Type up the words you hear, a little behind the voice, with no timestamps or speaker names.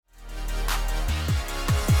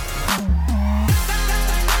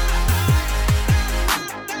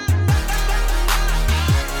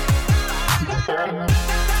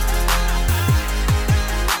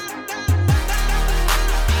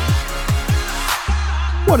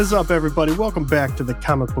What is up, everybody? Welcome back to the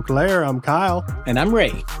Comic Book Lair. I'm Kyle. And I'm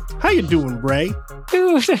Ray. How you doing, Ray?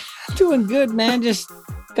 Dude, doing good, man. Just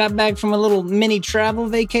got back from a little mini travel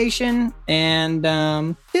vacation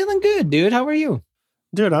and feeling good, dude. How are you?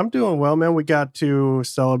 Dude, I'm doing well, man. We got to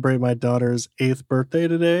celebrate my daughter's 8th birthday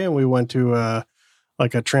today, and we went to a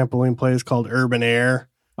trampoline place called Urban Air.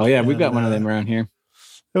 Oh, yeah, we've got one of them around here.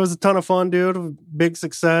 It was a ton of fun, dude. Big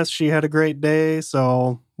success. She had a great day,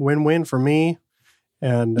 so win-win for me.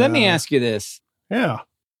 And let me ask you this. Yeah.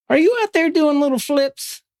 Are you out there doing little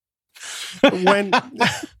flips?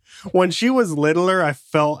 When she was littler, I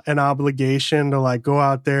felt an obligation to like go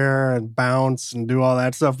out there and bounce and do all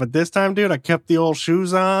that stuff. But this time, dude, I kept the old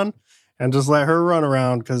shoes on and just let her run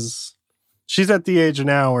around because she's at the age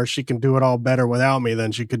now where she can do it all better without me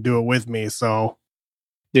than she could do it with me. So,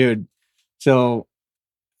 dude, so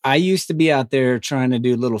I used to be out there trying to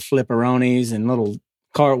do little flipperonis and little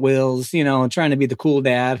cartwheels, you know, trying to be the cool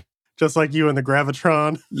dad. Just like you and the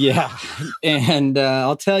Gravitron. Yeah. And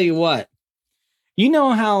I'll tell you what, you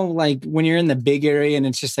know how like when you're in the big area and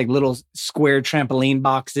it's just like little square trampoline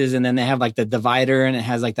boxes and then they have like the divider and it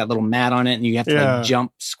has like that little mat on it and you have to like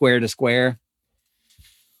jump square to square.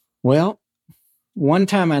 Well, one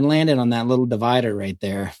time I landed on that little divider right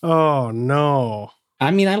there. Oh, no.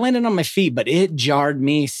 I mean, I landed on my feet, but it jarred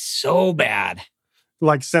me so bad.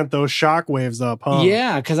 Like sent those shock waves up, huh?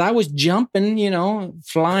 Yeah, because I was jumping, you know,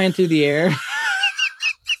 flying through the air.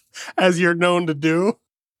 As you're known to do.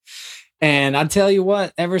 And I'll tell you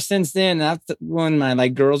what, ever since then, that's when my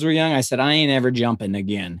girls were young, I said, I ain't ever jumping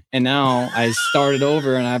again. And now I started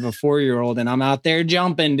over and I have a 4-year-old and I'm out there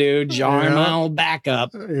jumping, dude, jarring my old back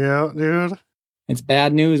up. Yeah, dude. It's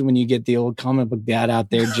bad news when you get the old comic book dad out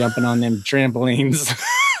there jumping on them trampolines.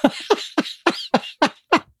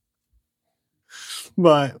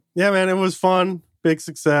 But yeah, man, it was fun, big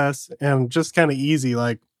success, and just kind of easy.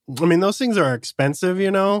 Like, I mean, those things are expensive, you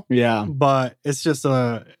know? Yeah. But it's just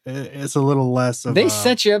it's a little less of They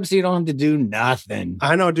set you up so you don't have to do nothing.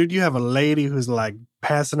 I know, dude. You have a lady who's like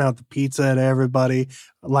passing out the pizza to everybody,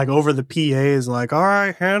 like over the PAs, like, all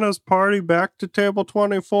right, Hannah's party back to table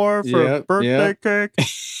 24 for a birthday cake.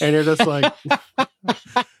 And you're just like...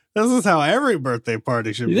 This is how every birthday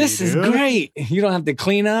party should be. This is great. You don't have to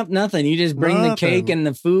clean up, nothing. You just bring the cake and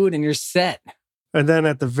the food and you're set. And then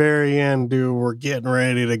at the very end, dude, we're getting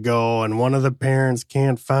ready to go. And one of the parents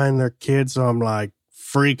can't find their kid. So I'm like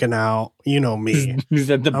freaking out. You know me.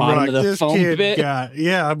 He's at the bottom of the foam pit.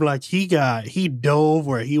 I'm like, he dove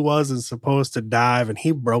where he wasn't supposed to dive and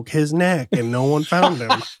he broke his neck and no one found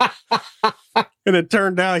him. And it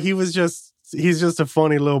turned out he's just a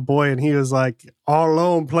funny little boy, and he was like all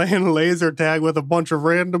alone playing laser tag with a bunch of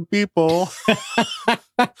random people.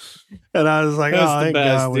 And I was like, thank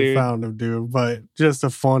God we found him, dude. But just a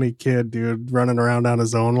funny kid, dude, running around on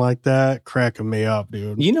his own like that, cracking me up,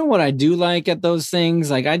 dude. You know what I do like at those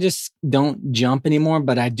things? Like, I just don't jump anymore,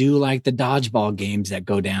 but I do like the dodgeball games that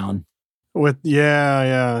go down.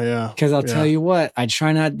 Yeah. Because I'll tell you what, I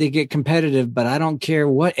try not to get competitive, but I don't care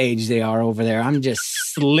what age they are over there. I'm just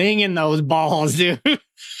slinging those balls, dude.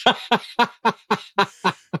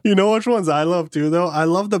 You know which ones I love too, though? I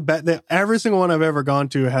love every single one I've ever gone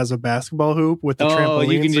to has a basketball hoop with the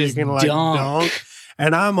trampoline. You can like dunk.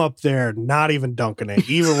 And I'm up there not even dunking it,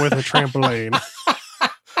 even with a trampoline.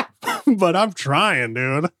 But I'm trying,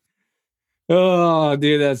 dude. Oh,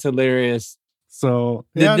 dude, that's hilarious. So,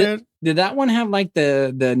 dude. Did that one have like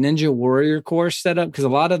the Ninja Warrior course set up? Because a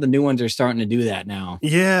lot of the new ones are starting to do that now.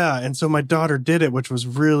 Yeah. And so my daughter did it, which was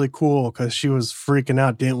really cool because she was freaking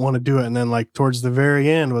out, didn't want to do it. And then like towards the very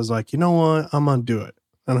end was like, you know what? I'm going to do it.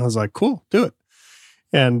 And I was like, cool, do it.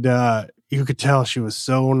 And you could tell she was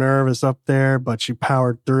so nervous up there, but she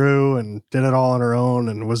powered through and did it all on her own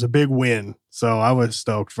and it was a big win. So I was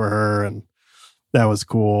stoked for her and that was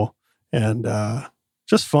cool. And,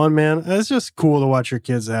 just fun, man. It's just cool to watch your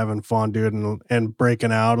kids having fun, dude, and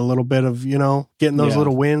breaking out a little bit of, you know, getting those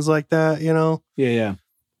little wins like that, you know? Yeah.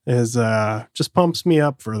 Is just pumps me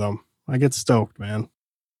up for them. I get stoked, man.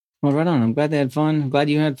 Well, right on. I'm glad they had fun. I'm glad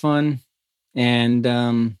you had fun. And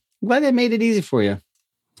I'm glad they made it easy for you.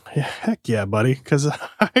 Yeah, heck yeah, buddy. Because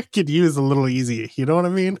I could use a little easy. You know what I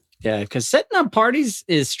mean? Yeah, because setting up parties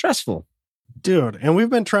is stressful. Dude, and we've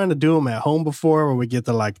been trying to do them at home before where we get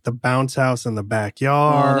the bounce house in the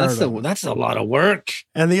backyard. Oh, that's a lot of work.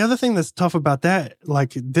 And the other thing that's tough about that,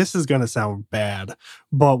 like, this is going to sound bad,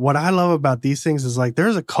 but what I love about these things is like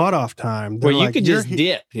there's a cutoff time. Where you could just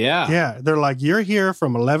dip. Yeah. Yeah. They're like, you're here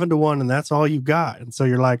from 11 to 1 and that's all you got. And so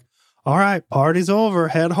you're like, all right, party's over,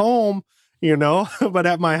 head home. you know? But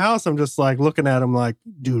at my house, I'm just like looking at them like,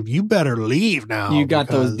 dude, you better leave now. You got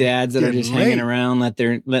those dads that are just hanging around,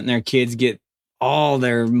 letting their kids get all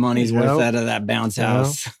their money's worth out of that bounce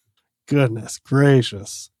house. Goodness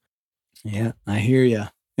gracious. Yeah, I hear you.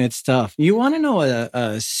 It's tough. You want to know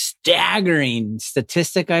a staggering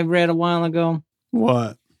statistic I read a while ago?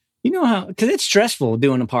 What? You know how, because it's stressful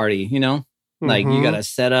doing a party, you know? Like you got to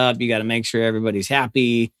set up, you got to make sure everybody's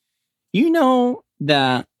happy. You know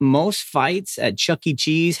that most fights at Chuck E.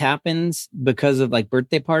 Cheese happens because of like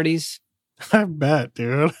birthday parties? I bet,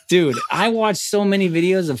 dude. Dude, I watched so many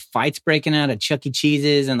videos of fights breaking out at Chuck E.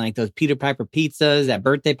 Cheese's and like those Peter Piper pizzas at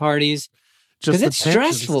birthday parties. Because it's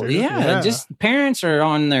stressful. Yeah. Just parents are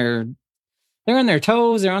they're on their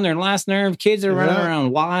toes. They're on their last nerve. Kids are running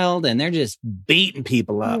around wild and they're just beating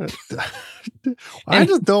people up. I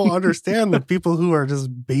just don't understand the people who are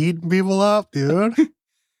just beating people up, dude.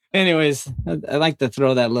 Anyways, I like to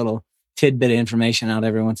throw that little tidbit of information out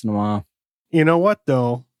every once in a while. You know what,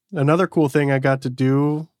 though? Another cool thing I got to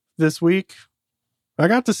do this week, I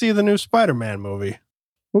got to see the new Spider-Man movie.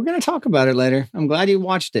 We're going to talk about it later. I'm glad you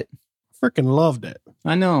watched it. Freaking loved it.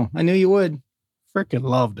 I know. I knew you would. Freaking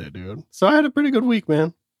loved it, dude. So I had a pretty good week,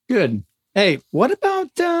 man. Good. Hey, what about,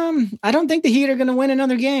 I don't think the Heat are going to win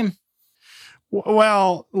another game.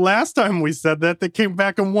 Well, last time we said that, they came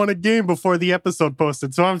back and won a game before the episode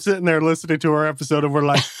posted. So I'm sitting there listening to our episode and we're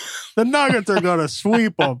like, the Nuggets are going to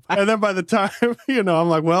sweep them. And then by the time, I'm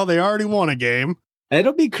like, well, they already won a game.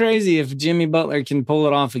 It'll be crazy if Jimmy Butler can pull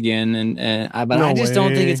it off again. But I just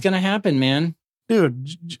don't think it's going to happen, man. Dude,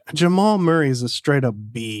 Jamal Murray is a straight up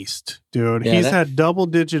beast, dude. Yeah, He's had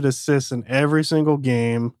double-digit assists in every single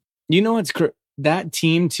game. You know what's that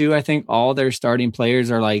team too? I think all their starting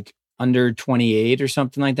players are like under 28 or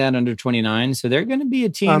something like that, under 29. So they're going to be a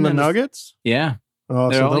team on the Nuggets. Yeah.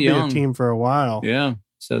 Oh, so they'll be a team for a while. Yeah.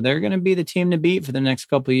 So they're going to be the team to beat for the next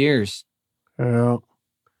couple of years. Yeah.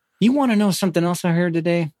 You want to know something else I heard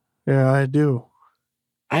today? Yeah, I do.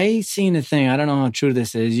 I seen a thing. I don't know how true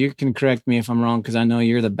this is. You can correct me if I'm wrong because I know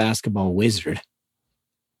you're the basketball wizard.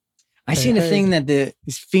 I seen a thing that the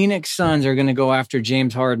Phoenix Suns are going to go after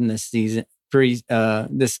James Harden this season,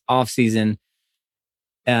 this offseason,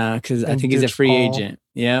 because I think he's a free agent.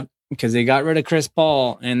 Yeah, because they got rid of Chris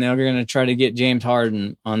Paul and they're going to try to get James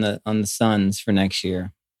Harden on the Suns for next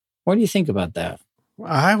year. What do you think about that?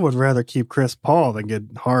 I would rather keep Chris Paul than get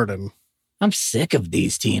Harden. I'm sick of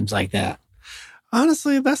these teams like that.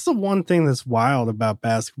 Honestly, that's the one thing that's wild about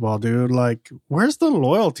basketball, dude. Like, where's the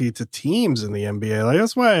loyalty to teams in the NBA?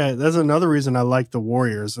 Like, that's another reason I like the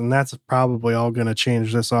Warriors, and that's probably all going to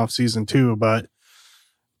change this offseason too. But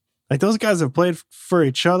like, those guys have played for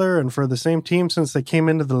each other and for the same team since they came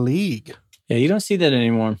into the league. Yeah, you don't see that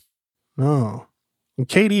anymore. No. And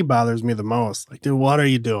KD bothers me the most. Like, dude, what are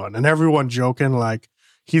you doing? And everyone joking like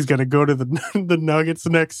he's going to go to the Nuggets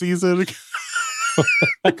next season.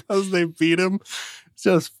 Because they beat him. It's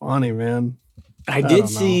just funny, man. I did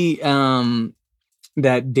see that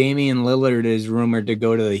Damian Lillard is rumored to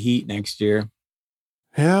go to the Heat next year.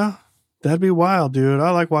 Yeah, that'd be wild, dude.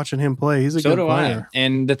 I like watching him play. He's a good player.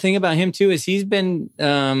 And the thing about him, too, is he's been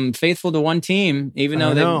faithful to one team, even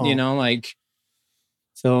though they,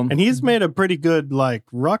 so. And he's made a pretty good,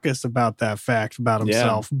 ruckus about that fact about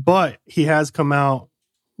himself. Yeah. But he has come out,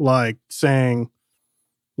 saying,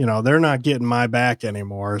 they're not getting my back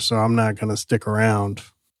anymore, so I'm not going to stick around.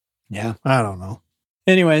 Yeah. I don't know.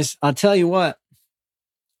 Anyways, I'll tell you what.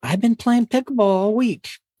 I've been playing pickleball all week.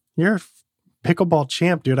 You're a pickleball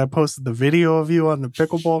champ, dude. I posted the video of you on the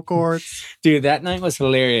pickleball courts. Dude, that night was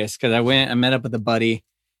hilarious because I met up with a buddy,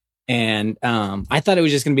 and I thought it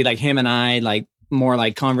was just going to be like him and I,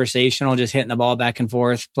 more conversational, just hitting the ball back and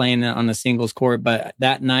forth, playing on the singles court. But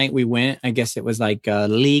that night we went, I guess it was a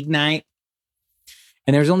league night.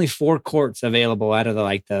 And there's only 4 courts available out of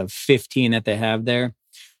the 15 that they have there.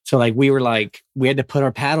 So we had to put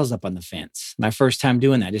our paddles up on the fence. My first time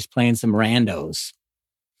doing that, just playing some randos.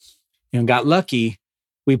 Got lucky.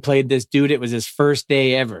 We played this dude. It was his first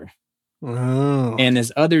day ever. Oh. And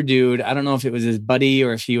this other dude, I don't know if it was his buddy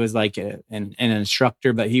or if he was an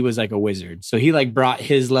instructor, but he was a wizard. So he brought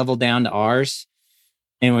his level down to ours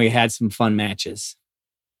and we had some fun matches.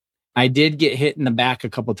 I did get hit in the back a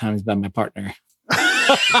couple times by my partner.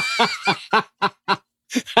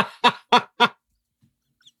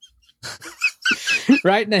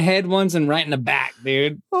 Right in the head once and right in the back,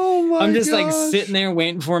 dude. Oh my! I'm just sitting there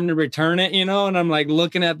waiting for him to return it, and I'm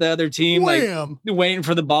looking at the other team, waiting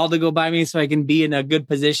for the ball to go by me so I can be in a good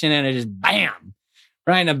position, and it just bam,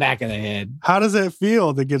 right in the back of the head. How does it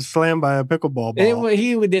feel to get slammed by a pickleball ball?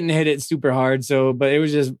 He didn't hit it super hard, but it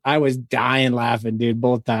was just I was dying laughing, dude,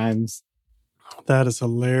 both times. That is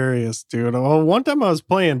hilarious, dude. Well, one time I was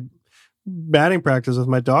playing batting practice with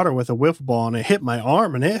my daughter with a wiffle ball, and it hit my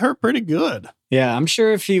arm, and it hurt pretty good. Yeah, I'm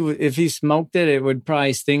sure if he smoked it, it would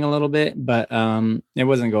probably sting a little bit, but it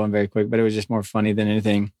wasn't going very quick. But it was just more funny than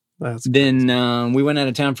anything. Then we went out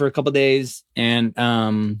of town for a couple of days, and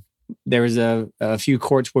there was a few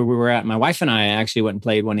courts where we were at. My wife and I actually went and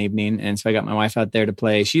played one evening, and so I got my wife out there to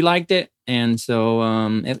play. She liked it, and so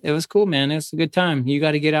it was cool, man. It was a good time. You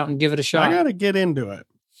got to get out and give it a shot. I got to get into it.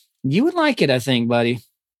 You would like it, I think, buddy.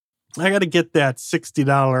 I got to get that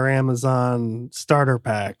 $60 Amazon starter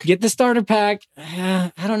pack. Get the starter pack.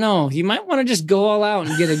 I don't know. You might want to just go all out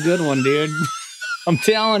and get a good one, dude. I'm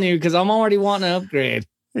telling you, because I'm already wanting to upgrade.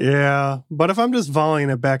 Yeah, but if I'm just volleying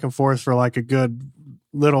it back and forth for like a good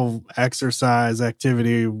little exercise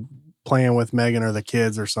activity, playing with Megan or the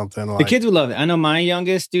kids or something. The kids would love it. I know my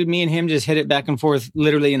youngest, dude, me and him just hit it back and forth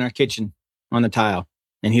literally in our kitchen on the tile,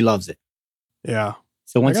 and he loves it. Yeah.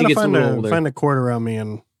 So once he gets a little older. Find a court around me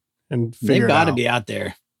and figure it out. They've got to be out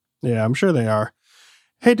there. Yeah, I'm sure they are.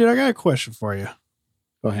 Hey, dude, I got a question for you.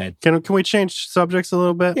 Go ahead. Can we change subjects a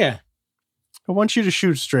little bit? Yeah. I want you to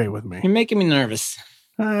shoot straight with me. You're making me nervous.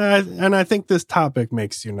 And I think this topic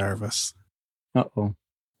makes you nervous. Uh-oh.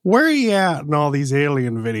 Where are you at in all these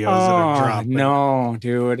alien videos that are dropping? No,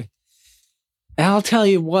 dude. I'll tell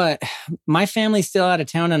you what. My family's still out of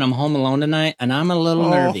town and I'm home alone tonight, and I'm a little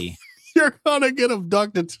nervy. You're going to get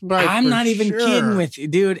abducted tonight. I'm not even kidding with you,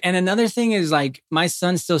 dude. And another thing is, like, my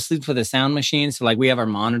son still sleeps with a sound machine. So, like, we have our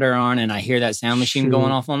monitor on and I hear that sound machine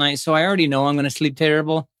going off all night. So I already know I'm going to sleep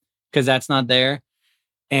terrible because that's not there.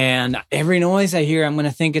 And every noise I hear, I'm going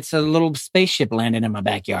to think it's a little spaceship landing in my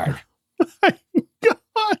backyard. My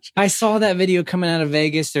gosh. I saw that video coming out of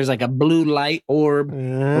Vegas. There's like a blue light orb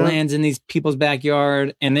lands in these people's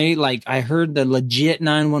backyard. And I heard the legit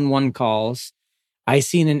 911 calls. I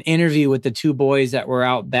seen an interview with the two boys that were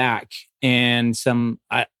out back and some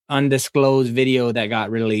undisclosed video that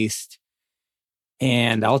got released.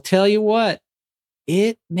 And I'll tell you what,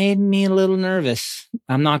 it made me a little nervous.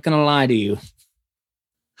 I'm not going to lie to you.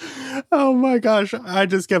 Oh my gosh. I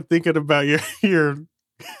just kept thinking about your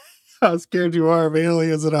how scared you are of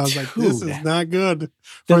aliens. And I was like, this is not good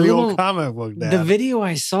for the old comic book, Dad. The video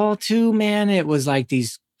I saw too, man, it was like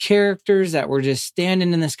these characters that were just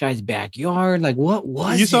standing in this guy's backyard. Like, what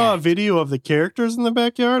was You saw a video of the characters in the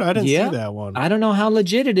backyard? I didn't see that one. I don't know how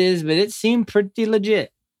legit it is, but it seemed pretty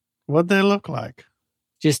legit. What'd they look like?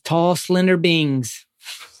 Just tall, slender beings.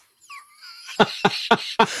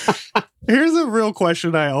 Here's a real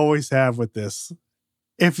question I always have with this.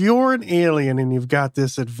 If you're an alien and you've got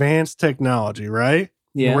this advanced technology, right?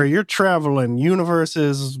 Yeah. Where you're traveling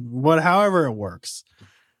universes, however it works,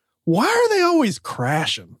 why are they always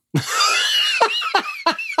crashing?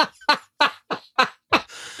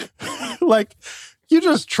 Like, you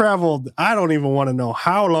just traveled, I don't even want to know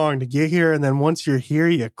how long to get here. And then once you're here,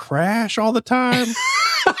 you crash all the time.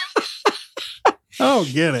 I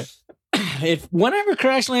don't get it. If whenever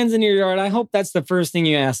crash lands in your yard, I hope that's the first thing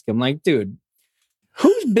you ask him. Like, dude,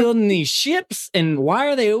 who's building these ships and why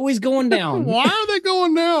are they always going down? Why are they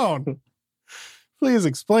going down? Please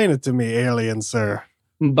explain it to me, alien sir.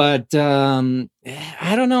 But I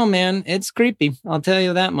don't know, man. It's creepy. I'll tell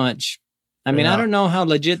you that much. I mean, I don't know how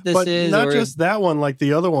legit this is. Not just that one, like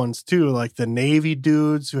the other ones too, like the Navy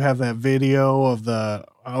dudes who have that video of the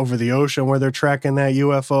over the ocean where they're tracking that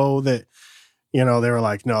UFO that, you know, they were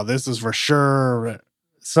like, no, this is for sure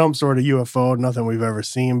some sort of UFO, nothing we've ever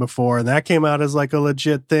seen before. And that came out as like a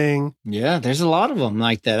legit thing. Yeah, there's a lot of them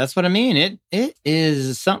like that. That's what I mean. It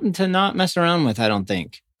is something to not mess around with, I don't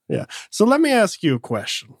think. Yeah. So let me ask you a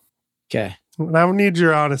question. Okay. I need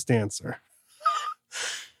your honest answer.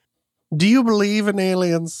 Do you believe in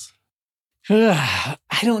aliens? I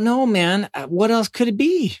don't know, man. What else could it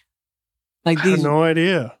be? Like these? I have no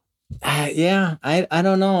idea. Yeah, I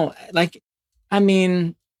don't know. Like, I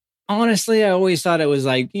mean, honestly, I always thought it was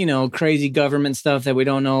like, you know, crazy government stuff that we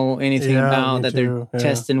don't know anything about, that they're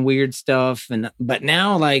testing weird stuff. But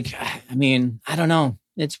now, like, I mean, I don't know.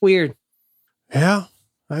 It's weird. Yeah,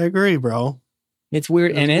 I agree, bro. It's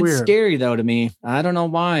weird. And it's scary, though, to me. I don't know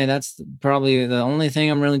why. That's probably the only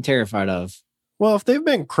thing I'm really terrified of. Well, if they've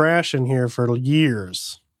been crashing here for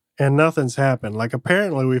years and nothing's happened, like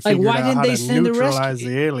apparently we figured out how to neutralize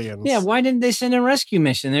the aliens. Yeah, why didn't they send a rescue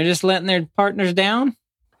mission? They're just letting their partners down?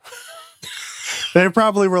 They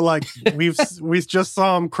probably were like, we just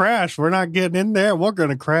saw them crash. We're not getting in there. We're going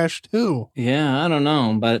to crash too. Yeah, I don't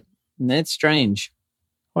know, but it's strange.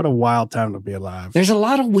 What a wild time to be alive. There's a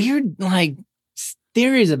lot of weird, like,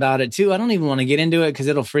 theories about it too. I don't even want to get into it because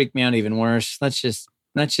it'll freak me out even worse. Let's just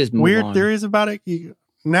move weird on. Theories about it.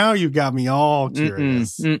 Now you got me all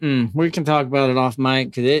curious. We can talk about it off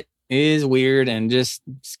mic because it is weird and just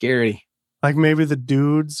scary. Like maybe the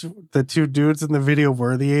two dudes in the video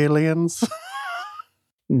were the aliens.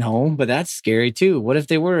 No, but that's scary too. What if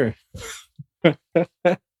they were?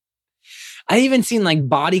 I even seen like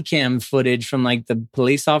body cam footage from like the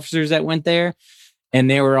police officers that went there, and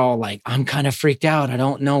they were all like, I'm kind of freaked out. I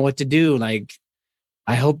don't know what to do. Like,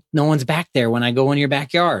 I hope no one's back there when I go in your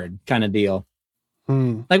backyard kind of deal.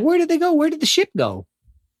 Like, where did they go? Where did the ship go?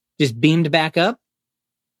 Just beamed back up?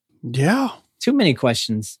 Yeah. Too many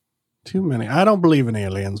questions. Too many. I don't believe in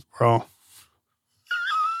aliens, bro.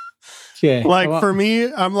 Okay. Like for me,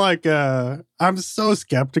 I'm like, I'm so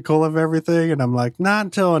skeptical of everything. And I'm like, not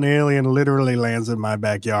until an alien literally lands in my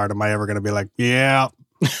backyard am I ever going to be like, yeah.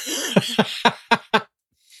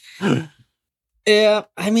 Yeah.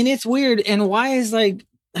 I mean, it's weird. And why is like,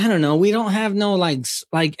 I don't know. We don't have no like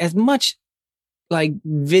as much like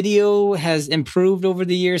video has improved over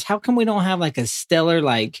the years. How come we don't have like a stellar,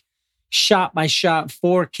 like shot by shot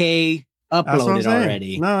 4K uploaded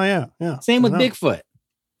already? No, yeah. Same with Bigfoot.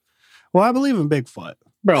 Well, I believe in Bigfoot.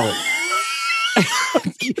 Bro.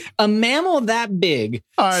 A mammal that big,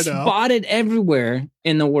 spotted everywhere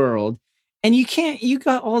in the world. And you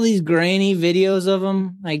got all these grainy videos of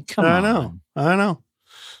them. Like, come on. I know.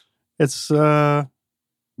 It's, man,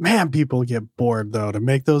 people get bored though to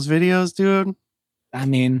make those videos, dude. I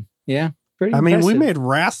mean, yeah. Pretty I mean, impressive. we made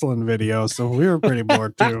wrestling videos, so we were pretty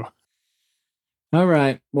bored too. All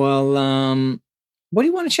right. Well, what do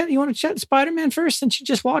you want to chat? You want to chat Spider-Man first since you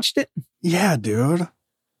just watched it? Yeah, dude.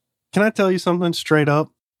 Can I tell you something straight up?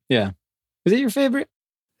 Yeah. Is it your favorite?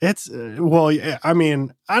 It's, well, I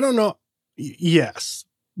mean, I don't know. Yes.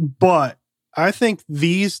 But I think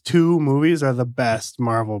these two movies are the best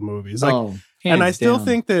Marvel movies. Like, and I still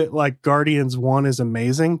think that like Guardians 1 is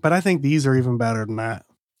amazing, but I think these are even better than that.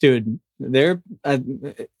 Dude, they're,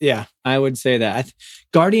 yeah, I would say that.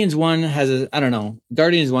 Guardians 1 has I don't know.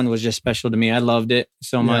 Guardians 1 was just special to me. I loved it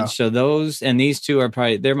so much. Yeah. So those, and these two are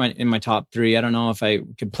probably, they're in my top 3. I don't know if I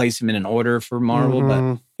could place them in an order for Marvel,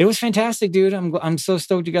 but it was fantastic, dude. I'm so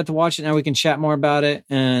stoked you got to watch it. Now we can chat more about it.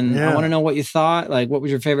 And I want to know what you thought. Like, what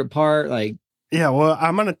was your favorite part? Like, yeah, well,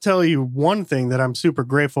 I'm going to tell you one thing that I'm super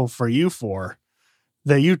grateful for you for.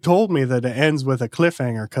 That you told me that it ends with a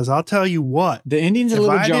cliffhanger, because I'll tell you what. The ending's a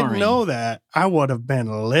little jarring. If I didn't know that, I would have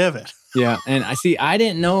been livid. Yeah, and I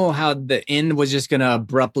didn't know how the end was just going to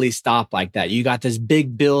abruptly stop like that. You got this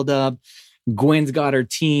big buildup. Gwen's got her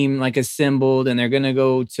team like assembled, and they're going to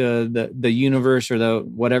go to the universe or the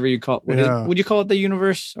whatever you call it. Would you call it the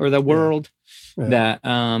universe or the world that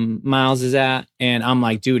Miles is at? And I'm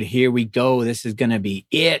like, dude, here we go. This is going to be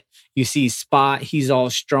it. You see Spot, he's all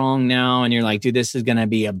strong now, and you're like, dude, this is going to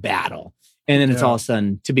be a battle. And then it's all of a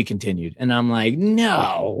sudden to be continued. And I'm like,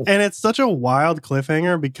 no. And it's such a wild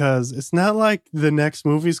cliffhanger because it's not like the next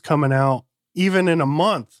movie's coming out even in a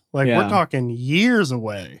month. Like we're talking years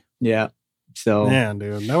away. Yeah. So, man,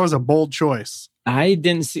 dude, that was a bold choice. I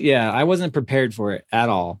didn't see, I wasn't prepared for it at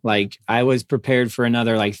all. Like I was prepared for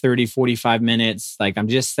another like 30, 45 minutes. Like I'm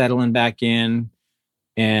just settling back in.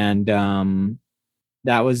 And,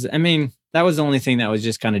 that was the only thing that was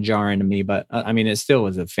just kind of jarring to me. But I mean, it still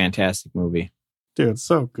was a fantastic movie. Dude,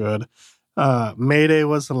 so good. Mayday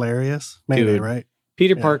was hilarious. Mayday, right?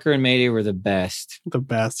 Peter Parker and Mayday were the best. The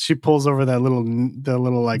best. She pulls over the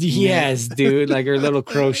little like. Yes, dude. Like her little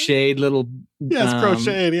crocheted little. Yes,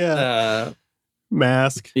 crocheted. Yeah.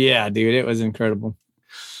 Mask. Yeah, dude. It was incredible.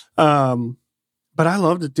 But I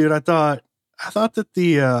loved it, dude. I thought that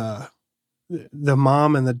the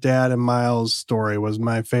mom and the dad and Miles story was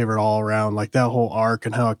my favorite all around. Like that whole arc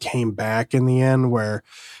and how it came back in the end, where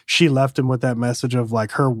she left him with that message of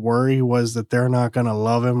like her worry was that they're not going to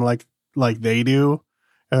love him like they do,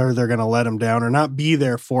 or they're going to let him down or not be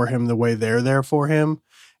there for him the way they're there for him,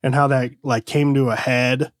 and how that like came to a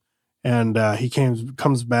head. And he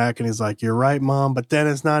comes back and he's like, "You're right, Mom," but then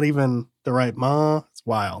it's not even the right mom. It's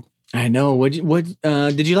wild. I know. What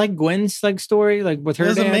did you like Gwen's like story like with her? It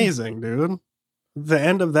was amazing, dude. The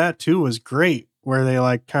end of that too was great, where they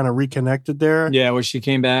like kind of reconnected there. Yeah, where she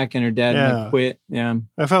came back and her dad like, quit. Yeah,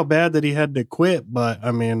 I felt bad that he had to quit, but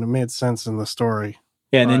I mean, it made sense in the story.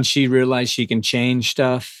 Yeah, and then she realized she can change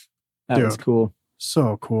stuff. That was cool.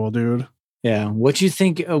 So cool, dude. Yeah. What you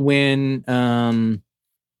think when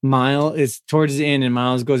Miles is towards the end and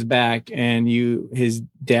Miles goes back and his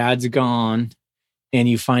dad's gone? And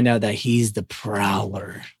you find out that he's the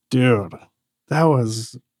Prowler. Dude, that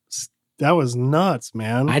was nuts,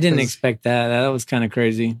 man. I didn't expect that. That was kind of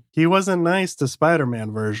crazy. He wasn't nice to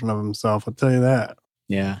Spider-Man version of himself, I'll tell you that.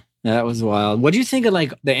 Yeah. That was wild. What do you think of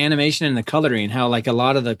like the animation and the coloring? How like a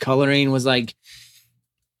lot of the coloring was like,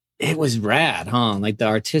 it was rad, huh? Like the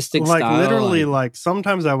artistic like style. Literally, like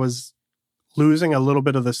sometimes I was losing a little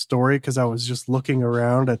bit of the story because I was just looking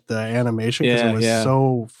around at the animation because it was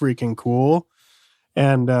so freaking cool.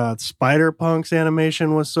 And Spider-Punk's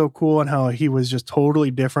animation was so cool, and how he was just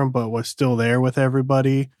totally different but was still there with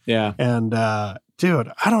everybody. Yeah. And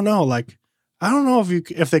dude, I don't know. Like, I don't know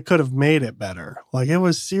if they could have made it better. Like, it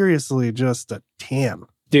was seriously just a 10.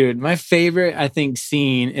 Dude, my favorite, I think,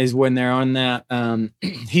 scene is when they're on that,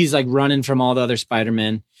 he's like running from all the other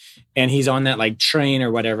Spider-Men, and he's on that like train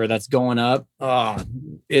or whatever that's going up. Oh,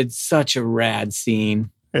 it's such a rad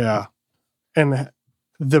scene. Yeah. And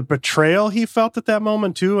the betrayal he felt at that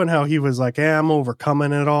moment too, and how he was like, I'm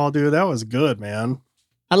overcoming it all, dude. That was good, man.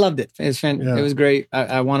 I loved it. It was great.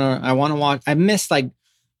 I want to watch.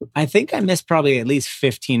 I think I missed probably at least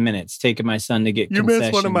 15 minutes taking my son to get concessions.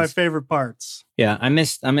 Missed one of my favorite parts. Yeah, I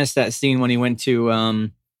missed that scene when he went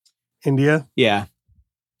to India. Yeah.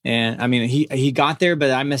 And I mean he got there,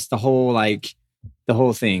 but I missed the whole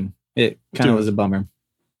thing. It kind of was a bummer.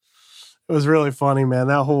 It was really funny, man.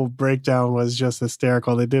 That whole breakdown was just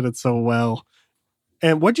hysterical. They did it so well.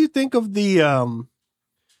 And what'd you think of the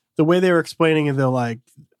way they were explaining it? I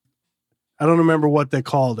don't remember what they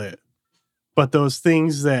called it, but those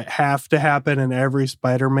things that have to happen in every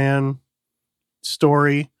Spider-Man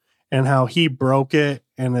story, and how he broke it,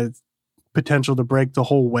 and it's potential to break the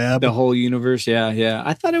whole web. The whole universe, yeah.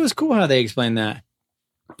 I thought it was cool how they explained that.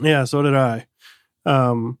 Yeah, so did I.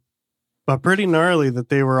 But pretty gnarly that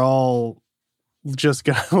they were all just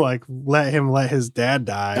gonna like let his dad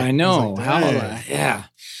die. I know. Like, yeah.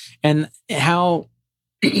 And how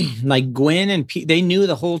like Gwen and Pete, they knew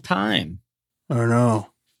the whole time. I don't know.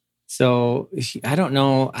 So I don't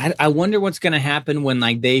know. I wonder what's going to happen when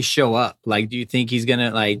like they show up. Like, do you think he's going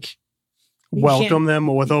to like welcome them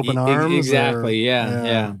with open arms? Exactly.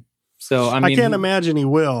 Yeah. So I can't imagine he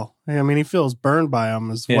will. I mean, he feels burned by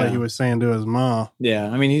him, is what he was saying to his mom. Yeah.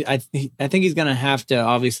 I mean, I think he's going to have to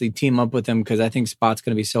obviously team up with him, because I think Spot's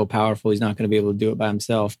going to be so powerful. He's not going to be able to do it by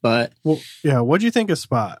himself. But what'd you think of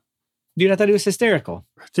Spot? Dude, I thought he was hysterical.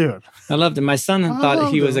 Dude, I loved him. My son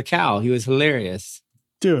thought he was a cow. He was hilarious.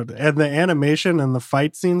 Dude, and the animation and the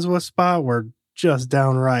fight scenes with Spot were just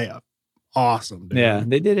downright awesome, dude. Yeah,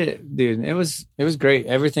 they did it, dude. It was great.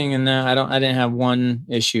 Everything in that. I didn't have one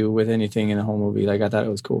issue with anything in the whole movie. Like, I thought it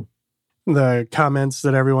was cool. The comments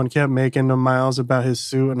that everyone kept making to Miles about his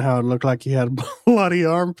suit and how it looked like he had bloody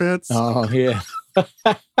armpits. Oh, yeah.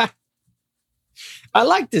 I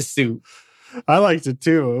liked his suit. I liked it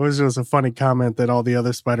too. It was just a funny comment that all the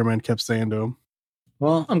other Spider-Man kept saying to him.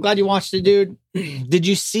 Well, I'm glad you watched it, dude. Did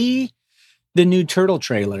you see the new Turtle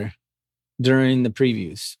trailer during the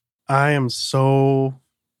previews? I am so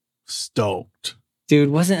stoked. Dude,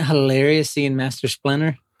 wasn't it hilarious seeing Master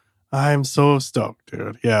Splinter? I'm so stoked,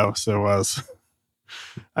 dude. Yeah, so it was.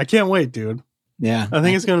 I can't wait, dude. Yeah. I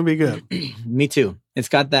think it's going to be good. Me too. It's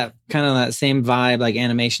got that kind of that same vibe, like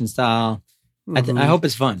animation style. Mm-hmm. I hope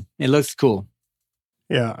it's fun. It looks cool.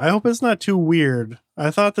 Yeah, I hope it's not too weird.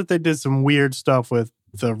 I thought that they did some weird stuff with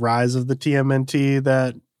the rise of the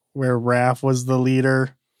TMNT, where Raph was the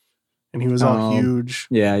leader and he was all huge.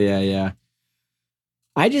 Yeah.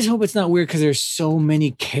 I just hope it's not weird, because there's so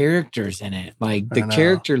many characters in it. Like, the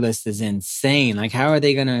character list is insane. Like, how are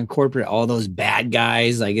they going to incorporate all those bad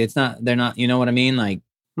guys? Like, they're not, you know what I mean? Like,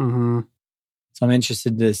 mm-hmm. So I'm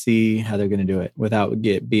interested to see how they're going to do it without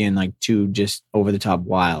being like too just over the top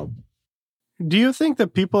wild. Do you think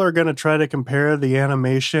that people are going to try to compare the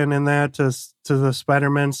animation in that to the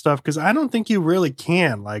Spider-Man stuff? Because I don't think you really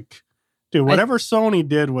can. Like, dude, whatever Sony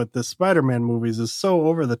did with the Spider-Man movies is so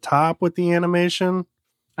over the top with the animation.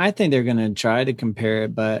 I think they're going to try to compare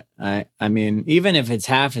it, but I mean, even if it's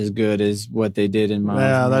half as good as what they did in Miles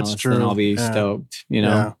Morales, that's true. then I'll be stoked, you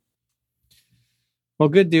know? Yeah. Well,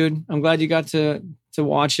 good, dude. I'm glad you got to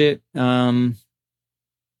watch it.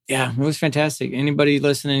 Yeah, it was fantastic. Anybody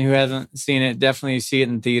listening who hasn't seen it, definitely see it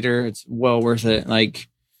in theater. It's well worth it. Like,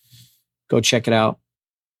 go check it out.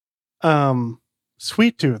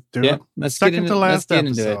 Sweet Tooth, dude. Yeah, Second to last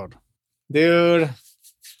episode. Dude,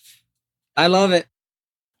 I love it.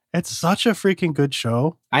 It's such a freaking good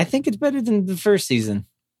show. I think it's better than the first season.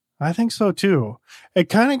 I think so too. It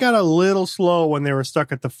kind of got a little slow when they were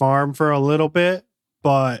stuck at the farm for a little bit,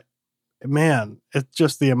 but man, it's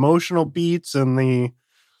just the emotional beats and the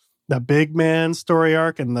big man story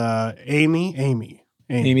arc and the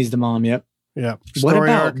Amy's the mom. Yep. What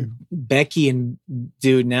about Becky? And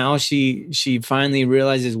dude, now she finally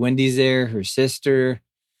realizes Wendy's there, her sister.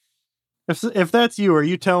 If that's you, are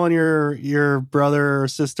you telling your brother or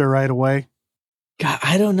sister right away? God,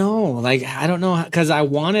 I don't know. Like, I don't know, because I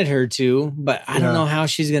wanted her to, but I don't know how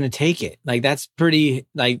she's going to take it. Like, that's pretty,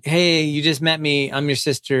 like, hey, you just met me. I'm your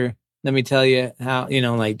sister. Let me tell you how,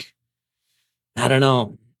 like, I don't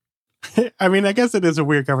know. I mean, I guess it is a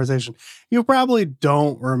weird conversation. You probably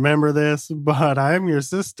don't remember this, but I'm your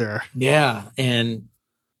sister. Yeah. And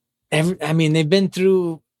they've been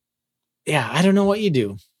through, I don't know what you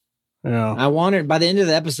do. Yeah. I wanted, by the end of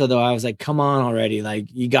the episode, though, I was like, come on already. Like,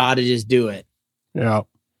 you got to just do it. Yeah.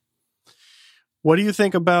 What do you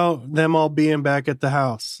think about them all being back at the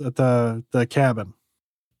house, at the cabin?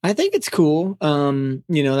 I think it's cool.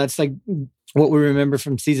 That's like what we remember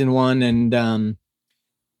from season 1. And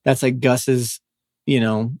that's like Gus's,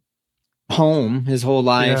 home his whole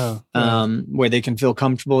life, where they can feel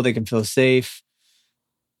comfortable, they can feel safe.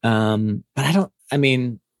 But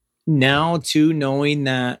now too, knowing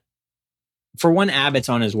that, for one, Abbott's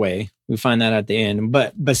on his way. We find that at the end.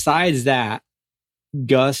 But besides that,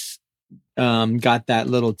 Gus got that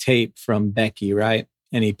little tape from Becky, right?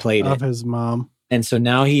 And he played of his mom. And so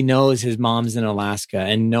now he knows his mom's in Alaska,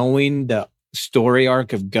 and knowing the story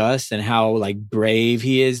arc of Gus and how like brave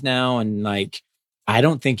he is now. And like, I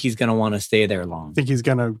don't think he's going to want to stay there long. Think he's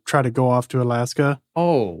going to try to go off to Alaska?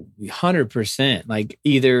 Oh, 100%. Like,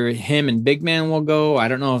 either him and Big Man will go. I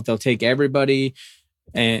don't know if they'll take everybody.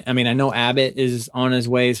 And I mean, I know Abbott is on his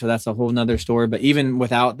way, so that's a whole nother story. But even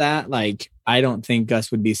without that, like, I don't think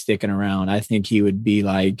Gus would be sticking around. I think he would be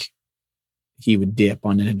like, he would dip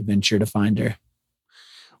on an adventure to find her.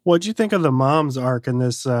 What'd you think of the mom's arc in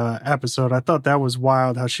this episode? I thought that was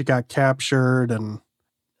wild, how she got captured and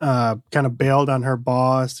kind of bailed on her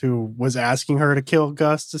boss, who was asking her to kill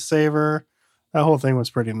Gus to save her. That whole thing was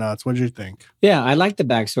pretty nuts. What'd you think? Yeah, I like the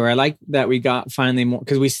backstory. I like that we got finally more,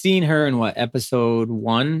 because we've seen her in episode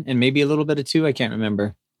 1 and maybe a little bit of 2. I can't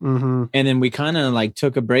remember. Mm-hmm. And then we kind of like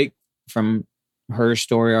took a break from her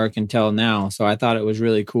story arc until now. So I thought it was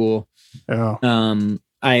really cool. Yeah.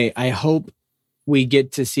 I hope we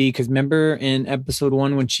get to see, because remember in episode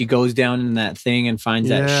 1 when she goes down in that thing and finds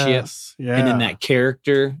that ship, and then that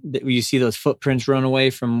character that you see those footprints run away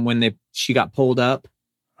from when she got pulled up.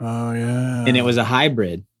 Oh yeah. And it was a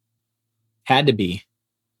hybrid. Had to be.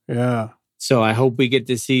 Yeah. So I hope we get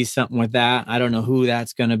to see something with that. I don't know who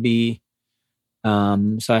that's going to be.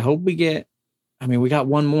 So I hope we get, we got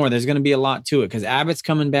one more. There's going to be a lot to it because Abbott's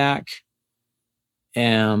coming back.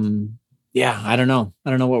 Yeah, I don't know. I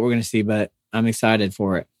don't know what we're going to see, but I'm excited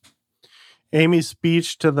for it. Amy's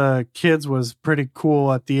speech to the kids was pretty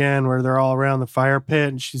cool at the end, where they're all around the fire pit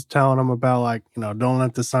and she's telling them about, like, don't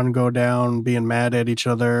let the sun go down, being mad at each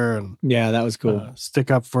other. And yeah, that was cool.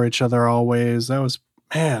 Stick up for each other always. That was,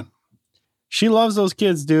 man, she loves those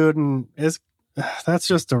kids, dude. And that's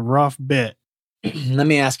just a rough bit. Let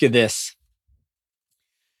me ask you this.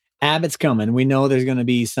 Abbott's coming. We know there's going to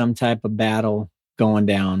be some type of battle going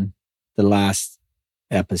down the last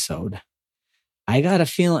episode. I got a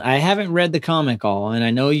feeling, I haven't read the comic all, and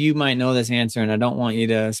I know you might know this answer, and I don't want you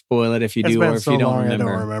to spoil it if you do or if you don't remember.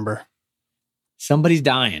 I don't remember. Somebody's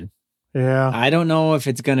dying. Yeah. I don't know if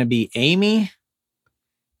it's going to be Amy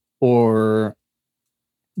or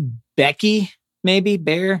Becky, maybe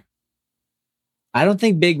Bear. I don't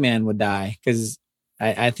think Big Man would die, because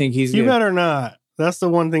I think he's... You better not. That's the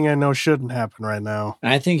one thing I know shouldn't happen right now.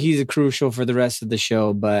 I think he's crucial for the rest of the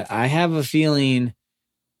show, but I have a feeling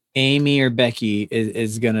Amy or Becky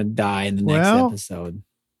is going to die in the next episode.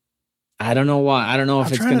 I don't know why. I don't know if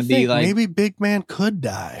it's going to be like... Maybe Big Man could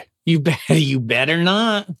die. You better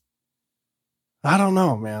not. I don't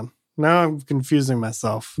know, man. Now I'm confusing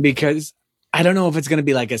myself. Because I don't know if it's going to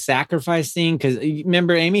be like a sacrifice thing. Because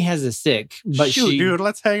remember, Amy has a sick. But dude,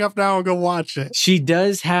 let's hang up now and go watch it. She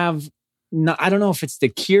does have... No, I don't know if it's the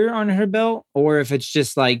cure on her belt or if it's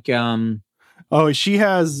just like... Oh, she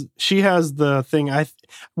has the thing.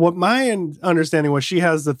 What my understanding was, she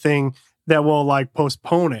has the thing that will like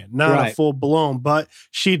postpone it, not a full blown. But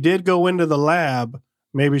she did go into the lab.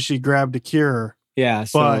 Maybe she grabbed a cure. Yeah.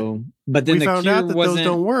 So, but then we found out that those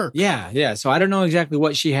don't work. Yeah. So I don't know exactly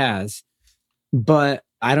what she has, but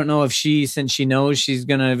I don't know if since she knows she's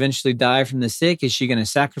going to eventually die from the sick, is she going to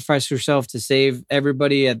sacrifice herself to save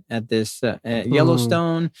everybody at this at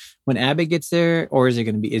Yellowstone when Abbott gets there? Or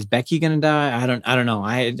is Becky going to die? I don't know.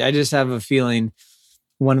 I just have a feeling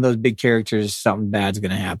one of those big characters, something bad's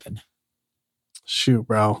going to happen. Shoot,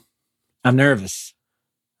 bro. I'm nervous.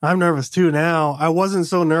 I'm nervous too now. I wasn't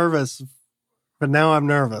so nervous, but now I'm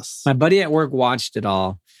nervous. My buddy at work watched it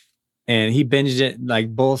all. And he binged it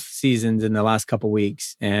like both seasons in the last couple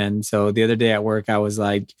weeks. And so the other day at work, I was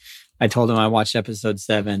like, I told him I watched episode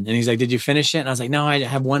 7, and he's like, "Did you finish it?" And I was like, "No, I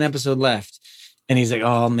have one episode left." And he's like,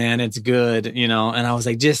 "Oh man, it's good," you know. And I was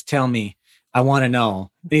like, "Just tell me. I want to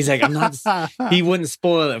know." And he's like, "I'm not." He wouldn't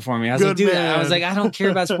spoil it for me. I was Good like, "Dude," man. I was like, "I don't care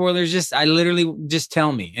about spoilers. I literally just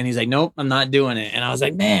tell me." And he's like, "Nope, I'm not doing it." And I was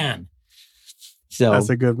like, "Man." So That's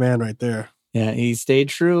a good man right there. yeah, he stayed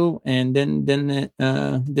true and didn't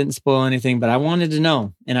spoil anything. But I wanted to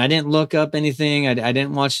know, and I didn't look up anything. I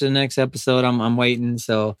didn't watch the next episode. I'm waiting,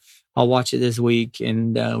 so I'll watch it this week,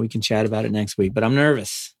 and we can chat about it next week. But I'm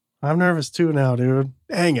nervous. I'm nervous too now, dude.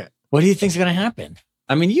 Dang it. What do you think's gonna happen?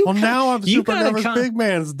 I mean, now I'm super nervous. Big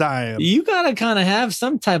man's dying. You gotta kind of have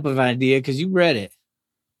some type of idea because you read it.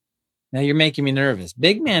 Now you're making me nervous.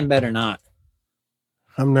 Big man better not.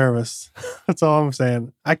 I'm nervous. That's all I'm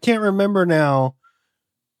saying. I can't remember now.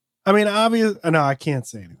 I mean, no, I can't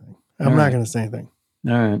say anything. I'm not going to say anything.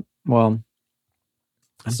 All right. Well,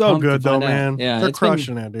 I'm so good though, man. Yeah, they're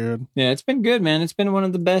crushing it, dude. Yeah, it's been good, man. It's been one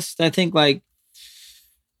of the best, I think, like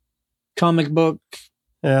comic book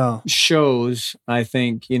shows, I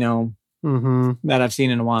think, that I've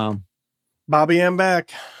seen in a while. Bobby M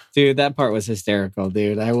back. Dude, that part was hysterical,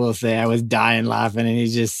 dude. I will say I was dying laughing, and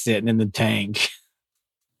he's just sitting in the tank.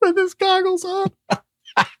 With his goggles on.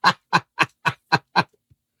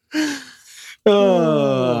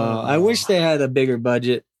 I wish they had a bigger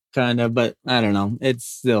budget, kind of, but I don't know. It's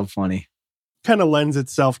still funny. Kind of lends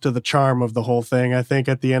itself to the charm of the whole thing, I think,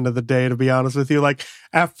 at the end of the day, to be honest with you. Like,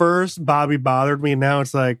 at first, Bobby bothered me. Now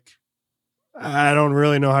it's like, I don't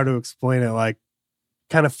really know how to explain it. Like,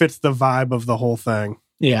 kind of fits the vibe of the whole thing.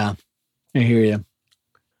 Yeah, I hear you.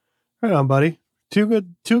 Right on, buddy. Two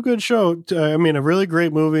good show. I mean, a really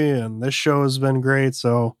great movie, and this show has been great.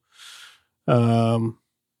 So,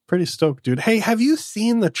 pretty stoked, dude. Hey, have you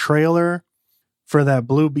seen the trailer for that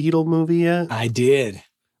Blue Beetle movie yet? I did.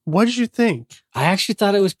 What did you think? I actually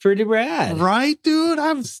thought it was pretty rad. Right, dude?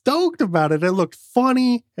 I'm stoked about it. It looked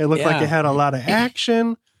funny. It looked like it had a lot of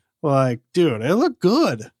action. Like, dude, it looked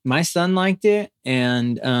good. My son liked it,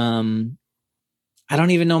 and I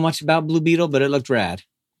don't even know much about Blue Beetle, but it looked rad.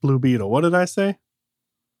 Blue Beetle. What did I say?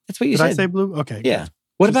 That's what you said. Did I say blue? Okay. Yeah. Good.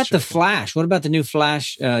 What about the Flash? What about the new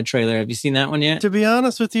Flash trailer? Have you seen that one yet? To be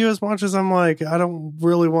honest with you, as much as I'm like, I don't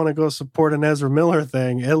really want to go support an Ezra Miller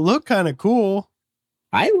thing, it looked kind of cool.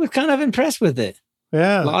 I was kind of impressed with it.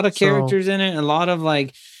 Yeah. A lot of characters in it. A lot of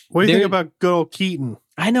like... What do you think about good old Keaton?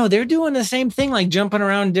 I know. They're doing the same thing, like jumping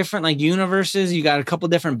around different like universes. You got a couple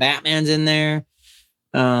different Batmans in there.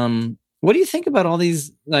 What do you think about all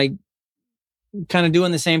these like... kind of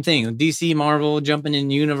doing the same thing, DC, Marvel, jumping in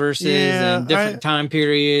universes and different time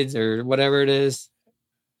periods or whatever it is?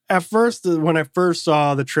 At first, when I first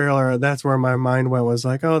saw the trailer, that's where my mind went, was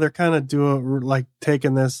like, oh, they're kind of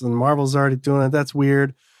taking this and Marvel's already doing it. That's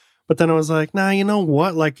weird. But then I was like, nah, you know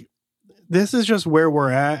what? Like, this is just where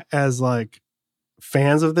we're at as like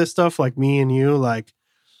fans of this stuff, like me and you. Like,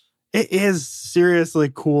 it is seriously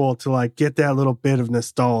cool to like get that little bit of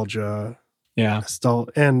nostalgia. Yeah.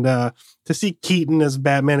 And to see Keaton as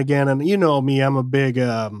Batman again. And you know me, I'm a big...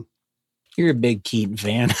 You're a big Keaton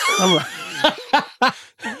fan. Oh,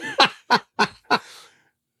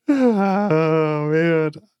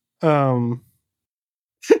 man.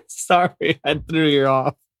 Sorry, I threw you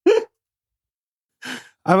off.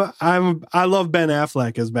 I love Ben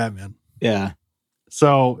Affleck as Batman. Yeah.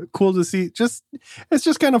 So cool to see. It's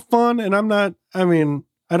just kind of fun. And I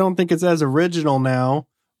don't think it's as original now,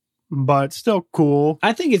 but still cool.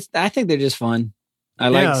 I think they're just fun. I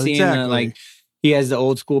like seeing like he has the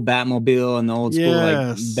old school Batmobile and the old school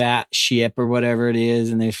like bat ship or whatever it is,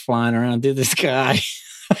 and they're flying around through the sky.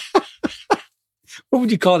 What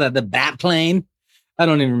would you call that? The bat plane? I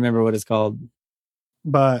don't even remember what it's called.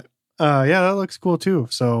 But that looks cool too.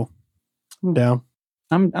 So I'm down.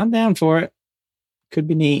 I'm down for it. Could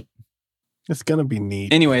be neat. It's going to be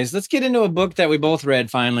neat. Anyways, let's get into a book that we both read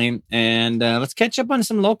finally. And let's catch up on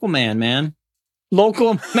some Local Man.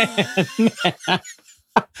 Local Man.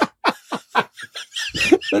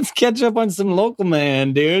 Let's catch up on some Local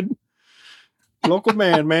Man, dude. Local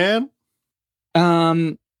Man.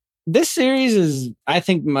 This series is, I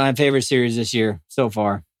think, my favorite series this year so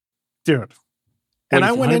far. Dude. And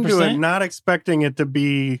I went into it not expecting it to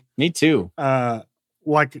be... Me too.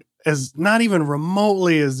 Like... is not even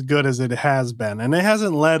remotely as good as it has been. And it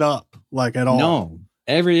hasn't let up like at all. No,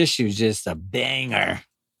 every issue is just a banger.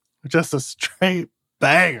 Just a straight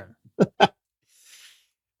banger. It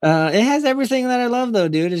has everything that I love though,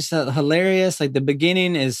 dude. It's hilarious. Like the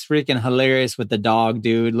beginning is freaking hilarious with the dog,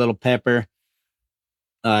 dude. Little Pepper.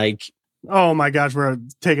 Like, oh my gosh, we're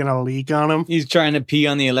taking a leak on him. He's trying to pee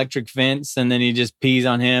on the electric fence and then he just pees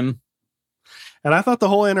on him. And I thought the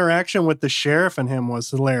whole interaction with the sheriff and him was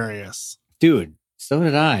hilarious. Dude, so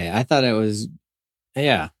did I. I thought it was,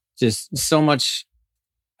 just so much.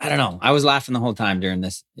 I don't know. I was laughing the whole time during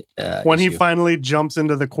this. When issue. he finally jumps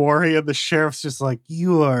into the quarry and the sheriff's just like,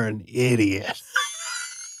 you are an idiot.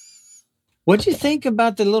 What'd you think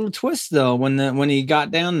about the little twist though when he got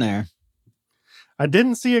down there? I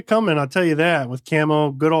didn't see it coming, I'll tell you that, with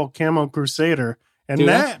good old Camo Crusader. And Dude,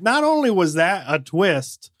 that not only was that a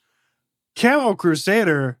twist, Camo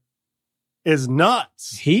Crusader is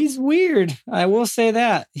nuts. He's weird. I will say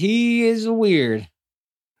that. He is weird.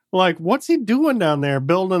 Like, what's he doing down there?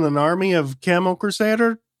 Building an army of Camo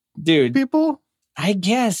Crusader dude people? I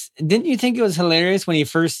guess. Didn't you think it was hilarious when he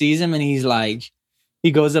first sees him and he's like,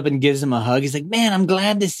 he goes up and gives him a hug. He's like, man, I'm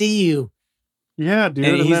glad to see you. Yeah, dude.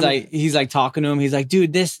 And he's like talking to him. He's like,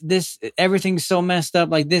 dude, this, everything's so messed up.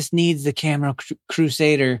 Like, this needs the Camo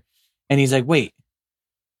Crusader. And he's like, wait.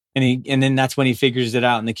 And then that's when he figures it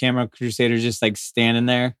out. And the Camo Crusader's just like standing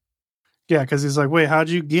there. Yeah, because he's like, wait, how'd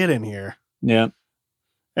you get in here? Yeah.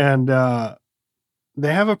 And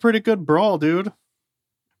they have a pretty good brawl, dude.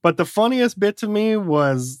 But the funniest bit to me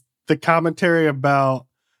was the commentary about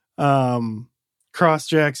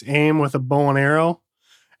Crossjack's aim with a bow and arrow.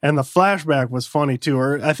 And the flashback was funny too.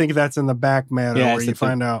 Or I think that's in the back matter where you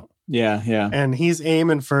find out. Yeah, yeah. And he's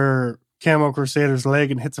aiming for Camo Crusader's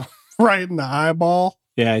leg and hits him right in the eyeball.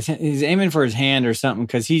 Yeah, he's aiming for his hand or something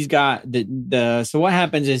because he's got the. So what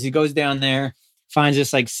happens is he goes down there, finds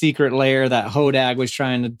this like secret lair that Hodag was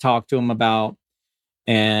trying to talk to him about,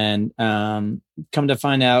 and come to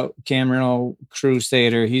find out, Camo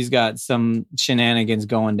Crusader, he's got some shenanigans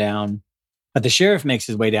going down. But the sheriff makes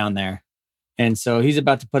his way down there, and so he's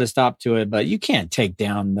about to put a stop to it. But you can't take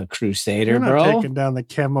down the Crusader, You're not bro. taking down the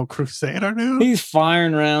Camo Crusader, dude. He's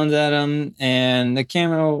firing rounds at him, and the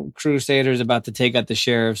Camo Crusader is about to take out the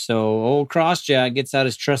sheriff. So old Crossjack gets out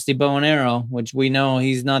his trusty bow and arrow, which we know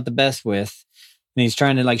he's not the best with. And he's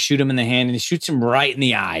trying to like shoot him in the hand, and he shoots him right in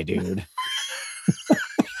the eye, dude.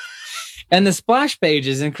 And the splash page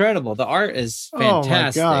is incredible. The art is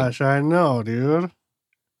fantastic. Oh my gosh, I know, dude.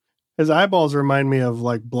 His eyeballs remind me of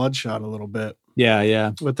like Bloodshot a little bit. Yeah,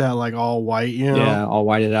 yeah. With that like all white, you know? Yeah, all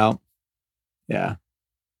whited out. Yeah.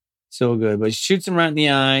 So good. But he shoots him right in the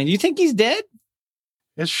eye. Do you think he's dead?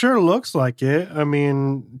 It sure looks like it. I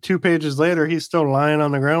mean, 2 pages later, he's still lying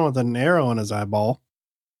on the ground with an arrow in his eyeball.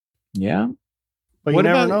 Yeah. But you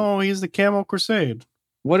never know. He's the Camo Crusade.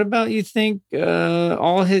 What about you think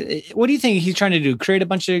what do you think he's trying to do? Create a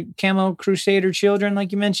bunch of Camo Crusader children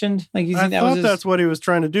like you mentioned? Like you think that's what he was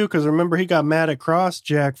trying to do, because remember he got mad at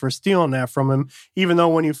Crossjack for stealing that from him, even though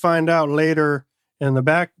when you find out later in the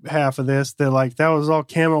back half of this that like that was all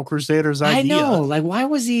Camo Crusader's idea. I know. Like why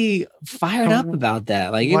was he fired up about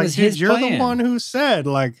that? Like it was his you're plan. the one who said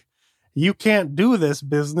like you can't do this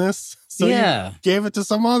business. So you gave it to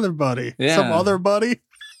some other buddy. Yeah. Some other buddy.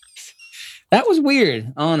 That was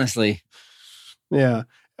weird, honestly. Yeah.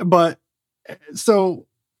 But so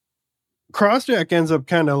Crossjack ends up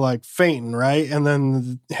kind of like fainting, right? And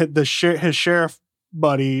then his sheriff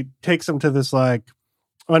buddy takes him to this like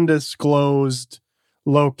undisclosed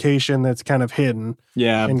location that's kind of hidden.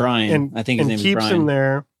 Yeah, Brian. I think his name is Brian. And keeps him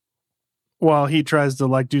there while he tries to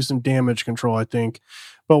like do some damage control, I think.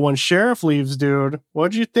 But when Sheriff leaves, dude,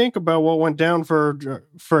 what'd you think about what went down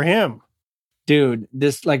for him? Dude,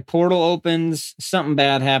 this like portal opens, something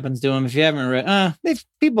bad happens to him. If you haven't read,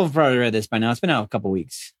 people have probably read this by now. It's been out a couple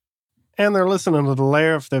weeks. And they're listening to the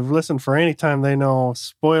Lair. If they've listened for any time, they know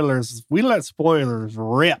spoilers. We let spoilers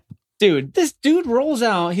rip. Dude, this dude rolls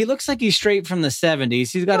out. He looks like he's straight from the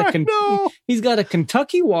 70s. He's got a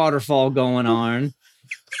Kentucky waterfall going on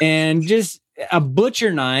and just a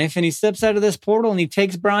butcher knife. And he steps out of this portal and he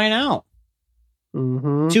takes Brian out.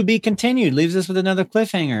 Mm-hmm. To be continued. Leaves us with another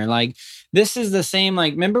cliffhanger. Like this is the same.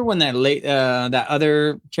 Like remember when that that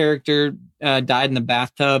other character died in the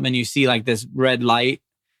bathtub, and you see like this red light.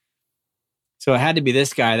 So it had to be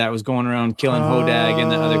this guy that was going around killing Hodag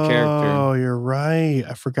and the other character. Oh, you're right.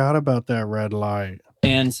 I forgot about that red light.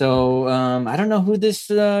 And so I don't know who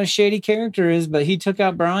this shady character is, but he took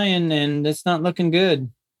out Brian, and it's not looking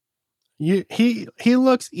good. He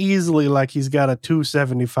looks easily like he's got a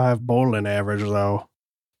 275 bowling average, though.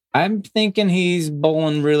 I'm thinking he's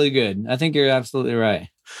bowling really good. I think you're absolutely right.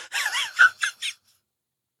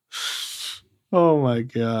 Oh my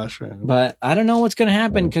gosh, man. But I don't know what's going to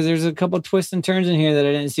happen because there's a couple twists and turns in here that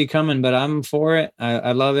I didn't see coming, but I'm for it.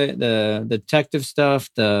 I love it. The detective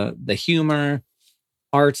stuff, the humor,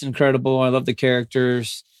 art's incredible. I love the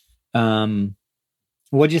characters.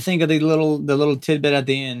 What'd you think of the little tidbit at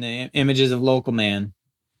the end, the images of Local Man?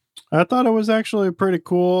 I thought it was actually pretty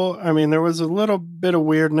cool. I mean, there was a little bit of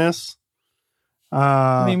weirdness.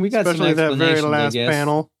 I mean, we got some Especially that very explanations, I last guess.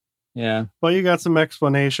 panel. Yeah. Well, you got some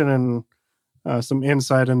explanation and some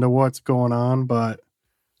insight into what's going on, but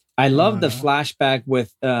I love the flashback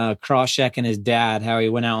with Krauschek and his dad, how he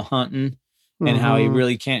went out hunting and how he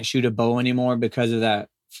really can't shoot a bow anymore because of that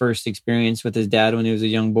first experience with his dad when he was a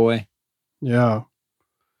young boy. Yeah.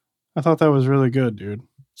 I thought that was really good, dude.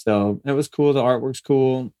 So it was cool. The artwork's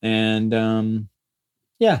cool. And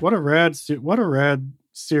yeah. What a rad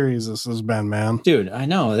series this has been, man. Dude, I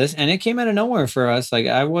know this, and it came out of nowhere for us. Like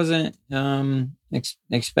I wasn't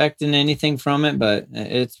expecting anything from it, but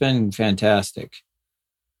it's been fantastic.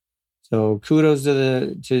 So kudos to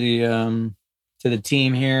the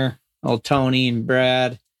team here. Old Tony and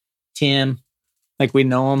Brad, Tim, like we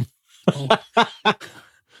know them.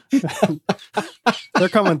 They're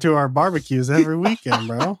coming to our barbecues every weekend,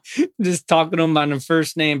 bro. Just talking to them on a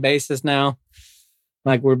first name basis now,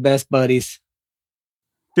 like we're best buddies.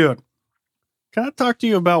 Dude, can I talk to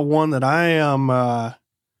you about one that I am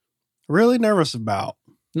really nervous about?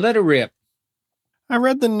 Let it rip. I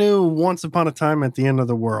read the new Once Upon a Time at the End of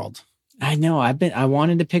the World. I know. I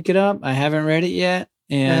wanted to pick it up. I haven't read it yet.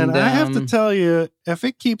 And I have to tell you, if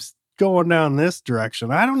it keeps going down this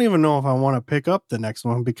direction, I don't even know if I want to pick up the next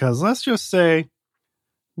one, because let's just say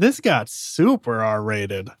this got super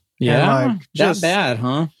R-rated. Yeah, and that bad,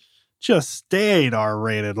 huh? Just stayed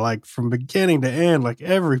R-rated, like from beginning to end, like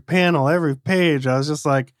every panel, every page. I was just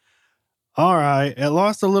like, all right, it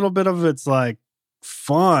lost a little bit of its like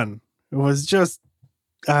fun. It was just,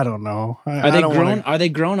 I don't know. Are they grown? Are they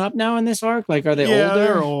grown up now in this arc? Like, are they older? Yeah,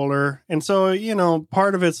 they're older. And so,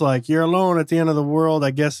 part of it's like you're alone at the end of the world.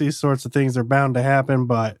 I guess these sorts of things are bound to happen,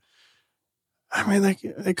 but I mean,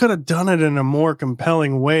 they could have done it in a more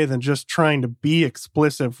compelling way than just trying to be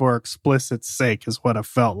explicit for explicit's sake, is what it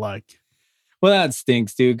felt like. Well, that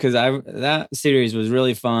stinks, dude, because that series was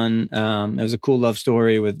really fun. It was a cool love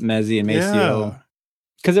story with Mezzi and Maceo.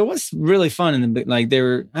 Because it was really fun, and like they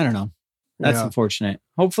were, I don't know. That's unfortunate.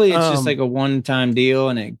 Hopefully it's just like a one-time deal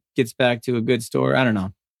and it gets back to a good story. I don't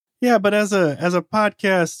know. Yeah, but as a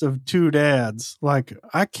podcast of two dads, like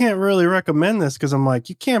I can't really recommend this because I'm like,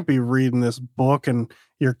 you can't be reading this book and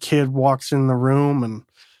your kid walks in the room and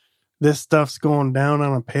this stuff's going down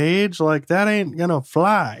on a page. Like that ain't gonna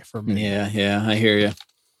fly for me. Yeah, I hear you.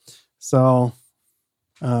 So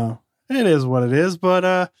it is what it is, but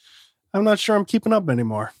I'm not sure I'm keeping up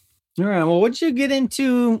anymore. All right. Well, what'd you get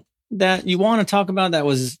into that you want to talk about that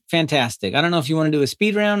was fantastic? I don't know if you want to do a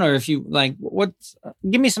speed round or if you like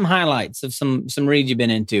give me some highlights of some reads you've been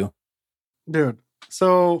into. Dude,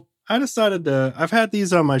 so I decided I've had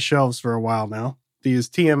these on my shelves for a while now. These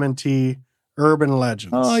TMNT Urban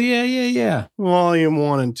Legends. Oh, yeah. Volume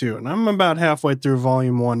 1 and 2. And I'm about halfway through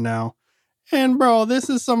Volume 1 now. And bro, this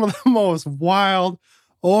is some of the most wild,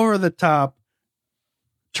 over the top,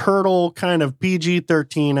 turtle kind of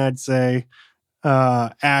PG-13, I'd say,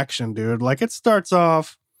 action, dude. Like it starts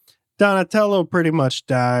off, Donatello pretty much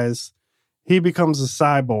dies. He becomes a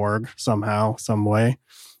cyborg somehow, some way.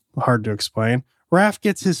 Hard to explain. Raph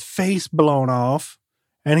gets his face blown off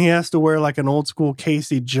and he has to wear like an old school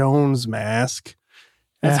Casey Jones mask.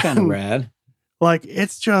 That's kind of rad. Like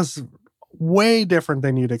it's just way different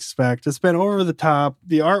than you'd expect. It's been over the top.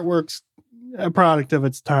 The artwork's a product of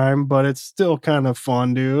its time, but it's still kind of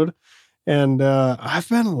fun, dude. And I've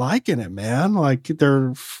been liking it, man. Like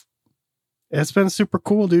it's been super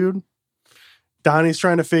cool, dude. Donnie's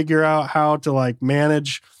trying to figure out how to like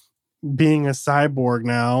manage being a cyborg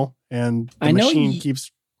now, and the machine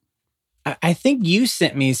keeps. I think you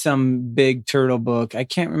sent me some big turtle book. I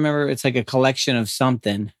can't remember. It's like a collection of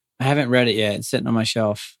something. I haven't read it yet. It's sitting on my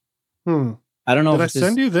shelf. I don't know. Did I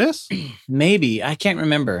send you this? Maybe. I can't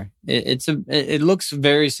remember. It looks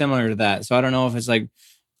very similar to that. So I don't know if it's like,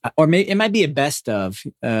 or maybe it might be a best of,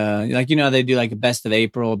 like, how they do like a best of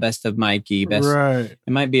April, best of Mikey, right.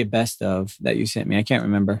 It might be a best of that you sent me. I can't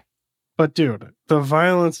remember. But dude, the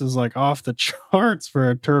violence is like off the charts for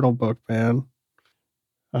a turtle book, man.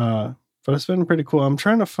 But it's been pretty cool. I'm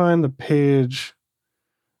trying to find the page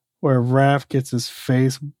where Raph gets his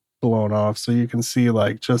face blown off so you can see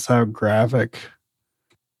like just how graphic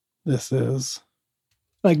this is.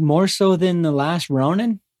 Like more so than The Last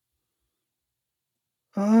Ronin?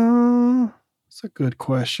 That's a good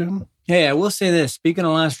question. Hey, I will say this. Speaking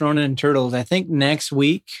of Last Ronin and Turtles, I think next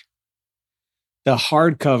week, the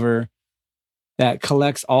hardcover that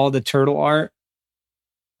collects all the turtle art,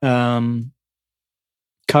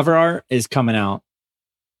 cover art is coming out.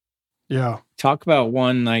 Yeah. Talk about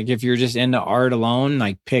one, like if you're just into art alone,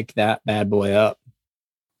 like pick that bad boy up.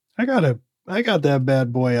 I gotta I got that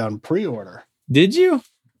bad boy on pre-order. Did you?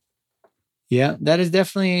 Yeah, that is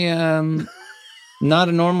definitely not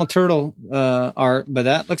a normal turtle art,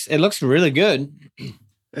 but it looks really good.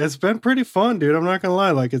 It's been pretty fun, dude. I'm not gonna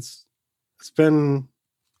lie. Like it's been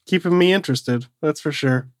keeping me interested. That's for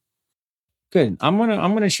sure. Good. I'm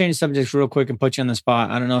gonna change subjects real quick and put you on the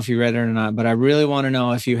spot. I don't know if you read it or not, but I really want to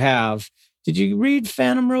know if you have. Did you read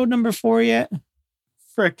Phantom Road #4 yet?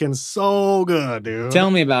 Freaking so good, dude.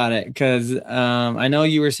 Tell me about it, because I know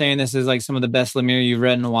you were saying this is like some of the best Lemire you've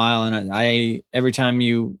read in a while, and I every time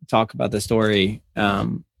you talk about the story,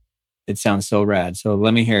 it sounds so rad. So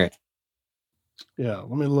let me hear it. Yeah,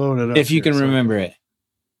 let me load it up. If you can remember it.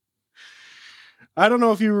 I don't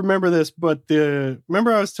know if you remember this, but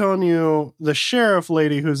remember I was telling you the sheriff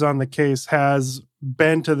lady who's on the case has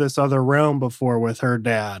been to this other realm before with her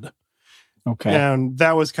dad. Okay. And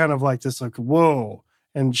that was kind of like this, like, whoa.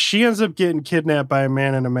 And she ends up getting kidnapped by a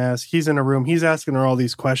man in a mask. He's in a room. He's asking her all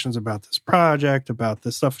these questions about this project, about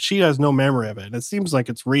this stuff. She has no memory of it. And it seems like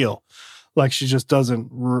it's real. Like she just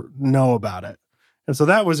doesn't know about it. And so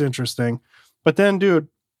that was interesting. But then, dude,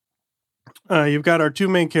 you've got our two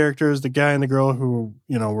main characters, the guy and the girl who,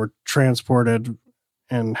 were transported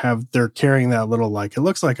and they're carrying that little, like, it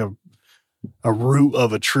looks like a root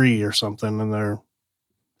of a tree or something in their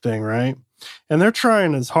thing, right? And they're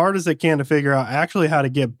trying as hard as they can to figure out actually how to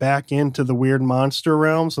get back into the weird monster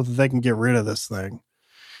realm so that they can get rid of this thing.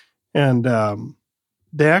 And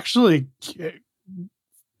they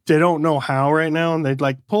don't know how right now. And they'd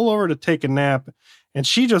like pull over to take a nap. And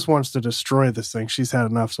she just wants to destroy this thing. She's had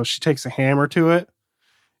enough. So she takes a hammer to it.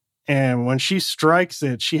 And when she strikes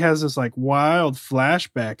it, she has this like wild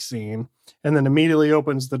flashback scene and then immediately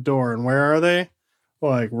opens the door. And where are they?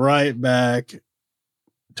 Like right back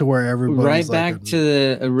to where everybody right back to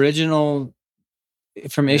the original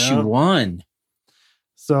from issue 1.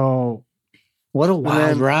 So what a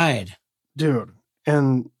wild ride, dude.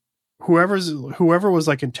 And whoever was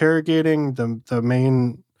like interrogating the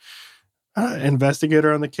main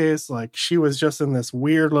investigator on the case, like she was just in this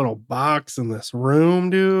weird little box in this room,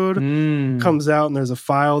 dude. Comes out and there's a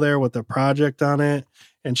file there with the project on it,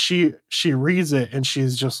 and she reads it and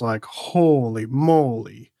she's just like, holy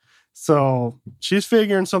moly. So she's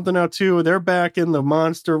figuring something out too. They're back in the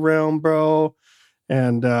monster realm, bro.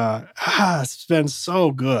 And it's been so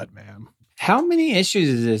good, man. How many issues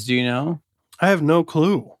is this? Do you know? I have no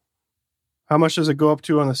clue. How much does it go up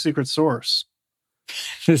to on the secret source?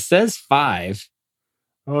 It says 5.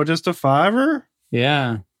 Oh, just a 5er?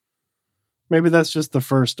 Yeah. Maybe that's just the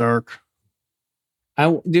first arc.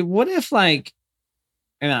 What if like,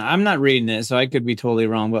 and I'm not reading it, so I could be totally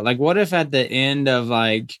wrong, but like, what if at the end of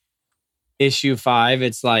like issue 5,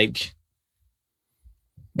 it's like,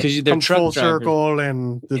 because they're full drivers. Circle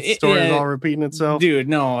and the story's all repeating itself. Dude,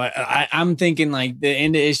 no, I'm thinking like the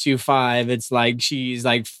end of issue 5. It's like she's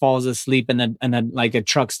like falls asleep in a like a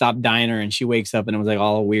truck stop diner, and she wakes up and it was like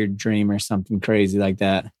all a weird dream or something crazy like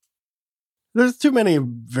that. There's too many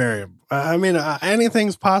variables. I mean,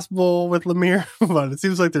 anything's possible with Lemire, but it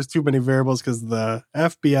seems like there's too many variables because the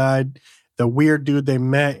FBI, the weird dude they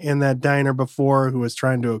met in that diner before, who was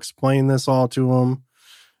trying to explain this all to him.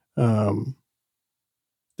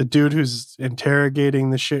 The dude who's interrogating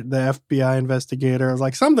the FBI investigator,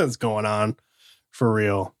 like something's going on for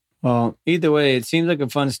real. Well, either way, it seems like a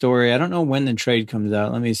fun story. I don't know when the trade comes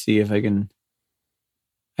out. Let me see if I can.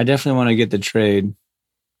 I definitely want to get the trade.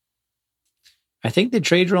 I think the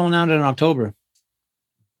trade's rolling out in October.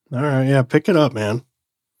 All right. Yeah. Pick it up, man.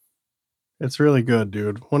 It's really good,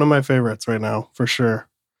 dude. One of my favorites right now, for sure.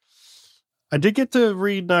 I did get to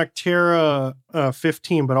read Noctera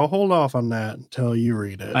 15, but I'll hold off on that until you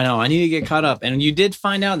read it. I know. I need to get caught up. And you did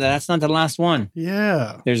find out that that's not the last one.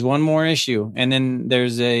 Yeah. There's one more issue. And then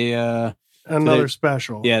there's another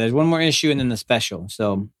special. Yeah, there's one more issue and then the special.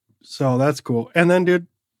 So that's cool. And then, dude,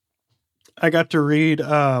 I got to read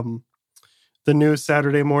the new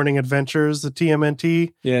Saturday Morning Adventures, the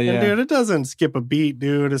TMNT. Yeah. And, dude, it doesn't skip a beat,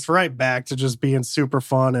 dude. It's right back to just being super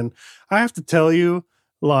fun. And I have to tell you,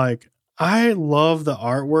 like, I love the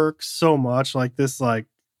artwork so much. Like this, like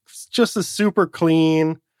just a super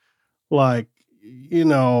clean, like,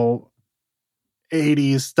 80s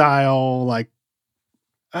style. Like,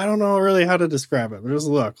 I don't know really how to describe it, but just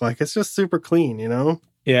look like it's just super clean,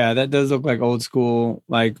 Yeah, that does look like old school,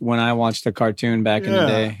 like when I watched the cartoon back in the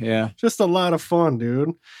day. Yeah. Just a lot of fun,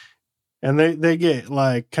 dude. And they get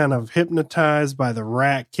like kind of hypnotized by the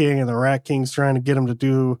Rat King, and the Rat King's trying to get them to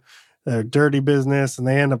do their dirty business, and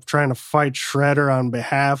they end up trying to fight Shredder on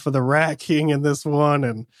behalf of the Rat King in this one.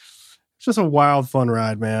 And it's just a wild, fun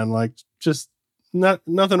ride, man. Like, just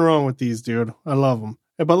nothing wrong with these, dude. I love them.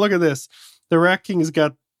 But look at this. The Rat King's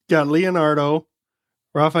got Leonardo,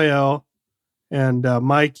 Raphael, and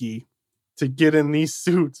Mikey to get in these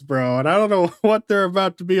suits, bro. And I don't know what they're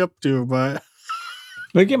about to be up to, but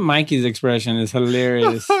look at Mikey's expression. It's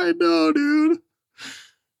hilarious. I know, dude.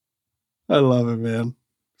 I love it, man.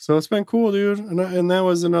 So it's been cool, dude. And that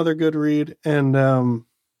was another good read. And there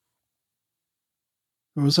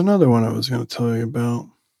was another one I was going to tell you about.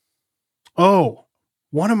 Oh,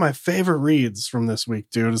 one of my favorite reads from this week,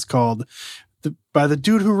 dude, is called by the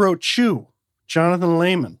dude who wrote Chew, Jonathan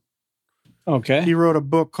Lehman. Okay. He wrote a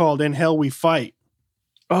book called In Hell We Fight.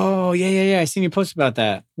 Oh, yeah. I seen you post about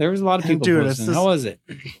that. There was a lot of people posting. How was it?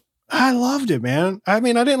 I loved it, man. I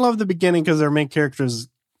mean, I didn't love the beginning because their main character is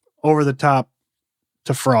over the top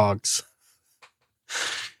to frogs.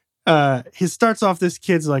 He starts off, this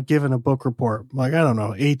kid's like giving a book report, like, I don't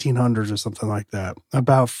know, 1800s or something like that,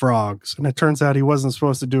 about frogs. And it turns out he wasn't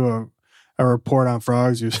supposed to do a report on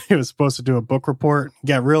frogs. He was supposed to do a book report. He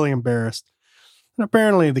got really embarrassed. And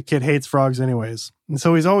apparently the kid hates frogs anyways. And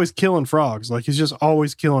so he's always killing frogs. Like, he's just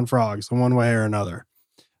always killing frogs in one way or another.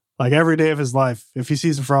 Like, every day of his life, if he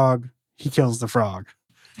sees a frog, he kills the frog.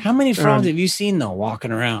 How many frogs have you seen, though,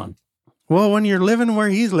 walking around? Well, when you're living where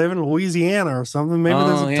he's living, Louisiana or something, maybe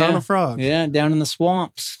there's a ton of frogs. Yeah, down in the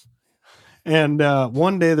swamps. And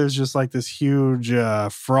one day there's just like this huge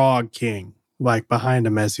frog king, like behind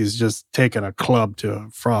him as he's just taking a club to a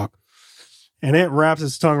frog. And it wraps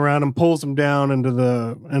its tongue around him, pulls him down into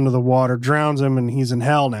the water, drowns him, and he's in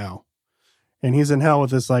hell now. And he's in hell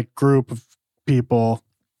with this like group of people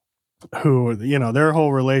who, you know, their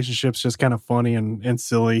whole relationship's just kind of funny and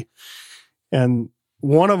silly. And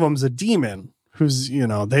one of them's a demon who's, you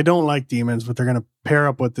know, they don't like demons, but they're going to pair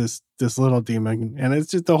up with this little demon. And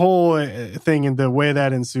it's just the whole thing, and the way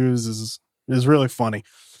that ensues is really funny.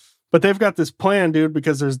 But they've got this plan, dude,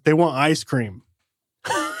 because they want ice cream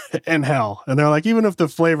in hell. And they're like, even if the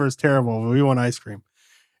flavor is terrible, we want ice cream.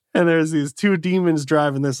 And there's these two demons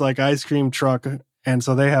driving this like ice cream truck. And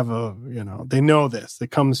so they have they know this. It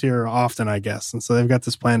comes here often, I guess. And so they've got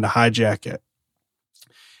this plan to hijack it.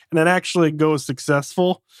 And it actually goes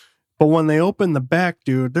successful. But when they open the back,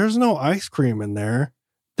 dude, there's no ice cream in there.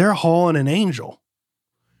 They're hauling an angel.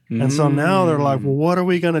 And so now they're like, well, what are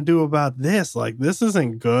we going to do about this? Like, this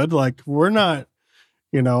isn't good. Like, we're not,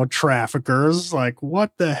 traffickers. Like,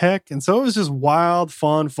 what the heck? And so it was just wild,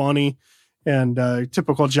 fun, funny, and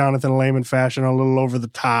typical Jonathan Lehman fashion, a little over the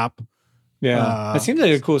top. Yeah. That seems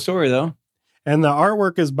like a cool story, though. And the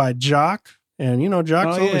artwork is by Jock. And,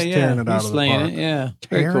 Jock's always tearing it out of the park.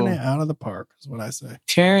 Tearing it out of the park is what I say.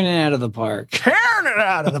 Tearing it out of the park. Tearing it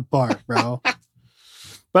out of the park, bro.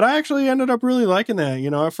 But I actually ended up really liking that.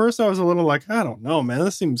 At first I was a little like, I don't know, man.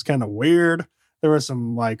 This seems kind of weird. There was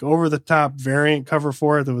some like over-the-top variant cover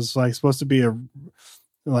for it that was like supposed to be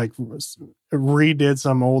redid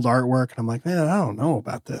some old artwork. And I'm like, man, I don't know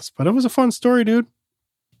about this. But it was a fun story, dude.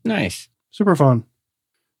 Nice. Super fun.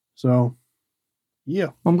 So...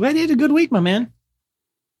 yeah. I'm glad you had a good week, my man.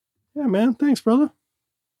 Yeah, man. Thanks, brother.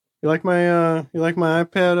 You like my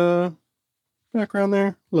iPad background there?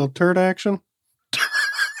 A little turd action.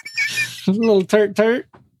 A little turt.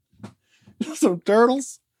 Some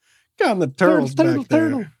turtles. Got the turtles back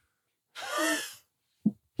there.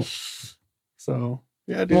 So,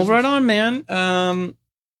 yeah, dude. Well, right on, man.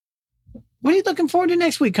 What are you looking forward to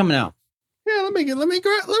next week coming out? Yeah, let me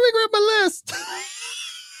grab my list.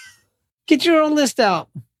 Get your own list out.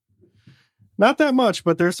 Not that much,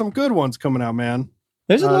 but there's some good ones coming out, man.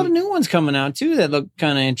 There's a lot of new ones coming out, too, that look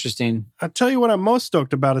kind of interesting. I'll tell you what I'm most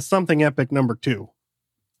stoked about is Something Epic #2.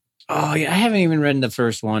 Oh, yeah. I haven't even read the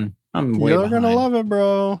first one. I'm way behind. You're going to love it,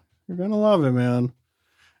 bro. You're going to love it, man.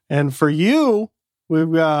 And for you,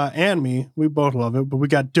 we've got, and me, we both love it, but we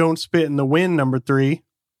got Don't Spit in the Wind #3.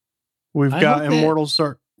 We've got Immortal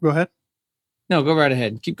Go ahead. No, go right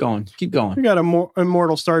ahead. Keep going. We got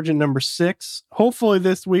Immortal Sergeant #6. Hopefully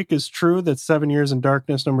this week is true that 7 Years in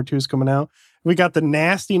Darkness #2 is coming out. We got The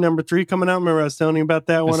Nasty #3 coming out. Remember I was telling you about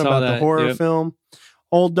that one, about the horror film.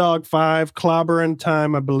 Old Dog 5, Clobbering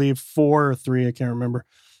Time, I believe 4 or 3. I can't remember.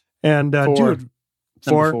 And 4. Dude,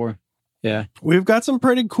 4. Yeah. We've got some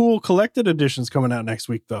pretty cool collected editions coming out next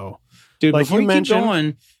week, though. Dude, like before you keep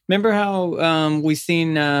going, remember how we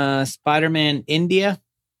seen Spider-Man India?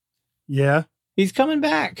 Yeah. He's coming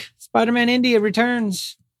back. Spider-Man India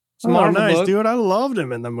returns. Oh, nice, book. Dude. I loved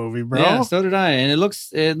him in the movie, bro. Yeah, so did I. And it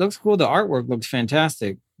looks cool. The artwork looks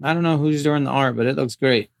fantastic. I don't know who's doing the art, but it looks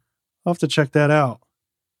great. I'll have to check that out.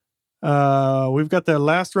 We've got the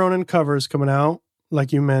Last Ronin covers coming out,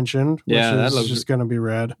 like you mentioned. Yeah, that looks just going to be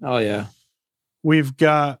rad. Oh, yeah. We've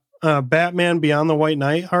got Batman Beyond the White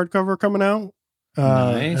Knight hardcover coming out.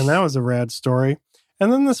 Nice. And that was a rad story.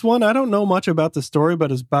 And then this one, I don't know much about the story,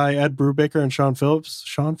 but it's by Ed Brubaker and Sean Phillips.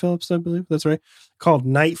 Sean Phillips, I believe. That's right. Called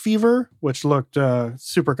Night Fever, which looked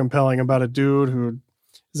super compelling, about a dude who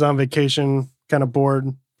is on vacation, kind of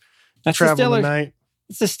bored, traveling the night.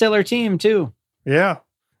 It's a stellar team, too. Yeah.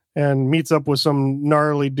 And meets up with some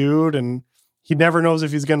gnarly dude, and he never knows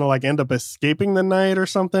if he's going to like end up escaping the night or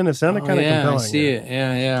something. It sounded kind of compelling. I see it.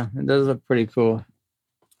 Yeah. It does look pretty cool.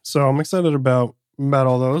 So I'm excited about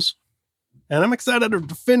all those. And I'm excited to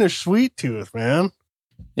finish Sweet Tooth, man.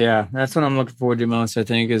 Yeah, that's what I'm looking forward to most, I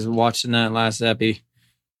think, is watching that last epi.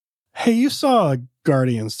 Hey, you saw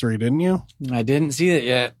Guardians 3, didn't you? I didn't see it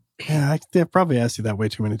yet. Yeah, I probably asked you that way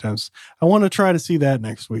too many times. I want to try to see that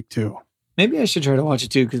next week, too. Maybe I should try to watch it,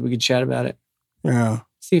 too, because we could chat about it. Yeah.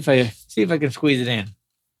 See if I can squeeze it in.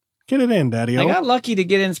 Get it in, Daddy. I got lucky to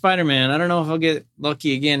get in Spider-Man. I don't know if I'll get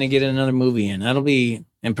lucky again to get another movie in. That'll be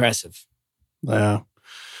impressive. Yeah.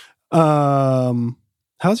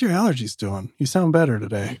 How's your allergies doing? You sound better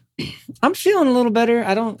today. I'm feeling a little better.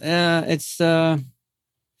 I don't think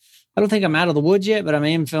I'm out of the woods yet, but I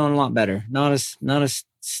am feeling a lot better. Not as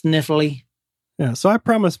sniffly. Yeah. So I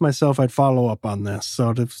promised myself I'd follow up on this.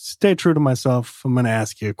 So to stay true to myself, I'm going to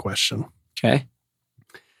ask you a question. Okay.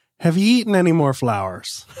 Have you eaten any more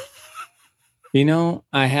flowers?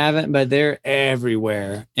 I haven't, but they're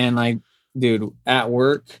everywhere. And like, dude, at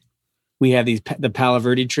work, we have the Palo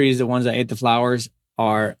Verde trees, the ones that ate the flowers,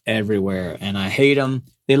 are everywhere. And I hate them.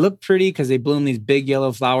 They look pretty because they bloom these big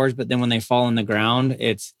yellow flowers, but then when they fall in the ground,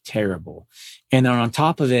 it's terrible. And then on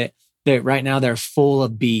top of it, right now they're full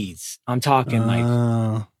of bees. I'm talking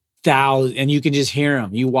like thousands, and you can just hear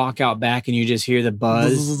them. You walk out back and you just hear the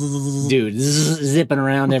buzz. Dude, zipping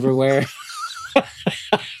around everywhere.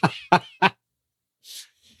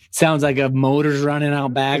 Sounds like a motor's running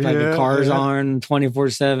out back, like a car's on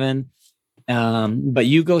 24/7. But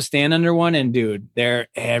you go stand under one, and dude, they're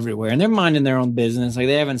everywhere, and they're minding their own business. Like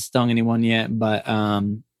they haven't stung anyone yet, but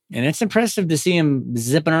and it's impressive to see them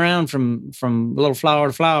zipping around from little flower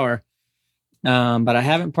to flower. But I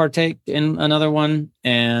haven't partaked in another one,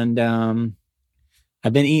 and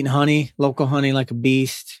I've been eating honey, local honey, like a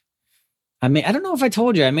beast. I don't know if I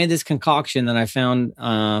told you, I made this concoction that I found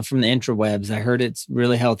from the intrawebs. I heard it's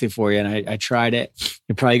really healthy for you, and I tried it.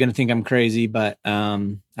 You're probably going to think I'm crazy, but I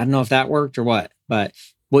don't know if that worked or what. But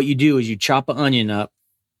what you do is you chop an onion up,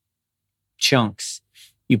 chunks.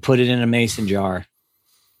 You put it in a mason jar,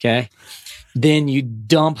 okay? Then you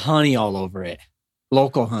dump honey all over it.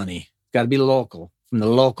 Local honey. Got to be local, from the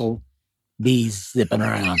local bees zipping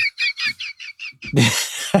around.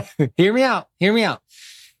 Hear me out.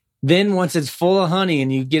 Then once it's full of honey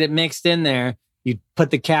and you get it mixed in there, you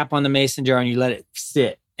put the cap on the mason jar and you let it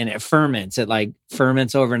sit, and it ferments. It like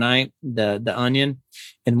ferments overnight, the onion.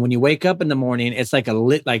 And when you wake up in the morning, it's like a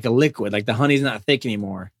liquid, like the honey's not thick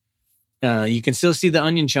anymore. You can still see the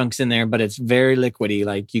onion chunks in there, but it's very liquidy.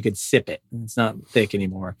 Like you could sip it. It's not thick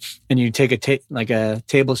anymore. And you take a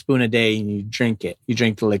tablespoon a day and you drink it. You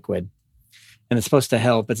drink the liquid, and it's supposed to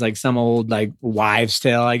help. It's like some old like wives'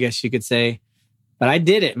 tale, I guess you could say. But I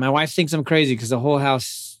did it. My wife thinks I'm crazy because the whole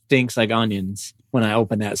house stinks like onions when I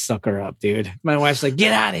open that sucker up, dude. My wife's like,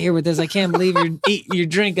 "Get out of here with this! I can't believe you're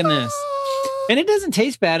drinking this." And it doesn't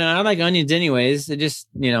taste bad, and I like onions anyways. It just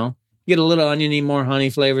get a little oniony, more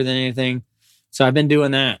honey flavor than anything. So I've been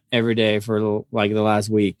doing that every day for like the last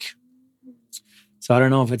week. So I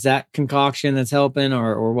don't know if it's that concoction that's helping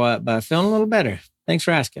or what, but I'm feeling a little better. Thanks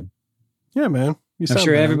for asking. Yeah, man. I'm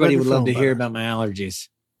sure everybody would love to hear about my allergies.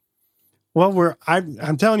 Well,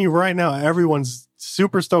 I'm telling you right now, everyone's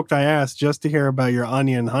super stoked I asked just to hear about your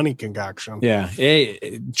onion honey concoction. Yeah.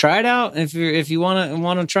 Hey, try it out if you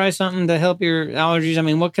want to try something to help your allergies. I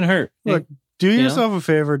mean, what can hurt? Look, do yourself a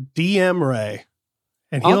favor, DM Ray,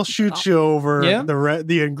 and he'll shoot you over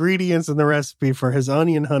the ingredients and the recipe for his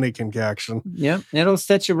onion honey concoction. Yep, it'll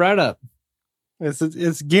set you right up.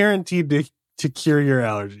 It's guaranteed to cure your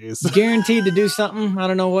allergies. It's guaranteed to do something. I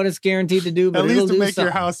don't know what it's guaranteed to do, but at least to make something.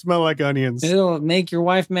 Your house smell like onions. It'll make your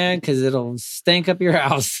wife mad because it'll stink up your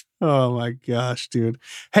house. Oh my gosh, dude!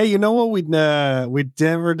 Hey, you know what? We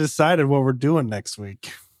never decided what we're doing next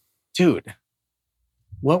week, dude.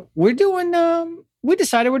 Well, we're doing. We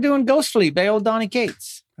decided we're doing Ghost Fleet by old Donnie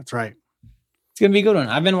Cates. That's right. It's gonna be a good one.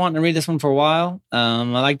 I've been wanting to read this one for a while. I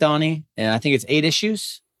like Donnie, and I think it's 8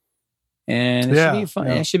 issues, and it should be fun.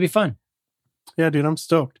 Yeah. It should be fun. Yeah, dude, I'm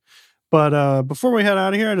stoked. But before we head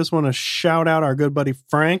out of here, I just want to shout out our good buddy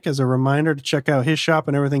Frank as a reminder to check out his shop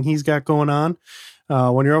and everything he's got going on.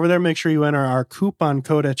 When you're over there, make sure you enter our coupon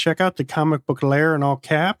code at checkout, the comic book Lair in all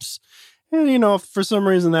caps. And, you know, if for some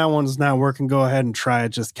reason that one's not working, go ahead and try it.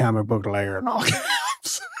 Just Comic Book Lair and all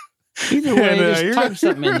caps. Either way, just type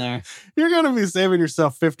something in there. You're going to be saving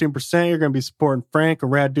yourself 15%. You're going to be supporting Frank, a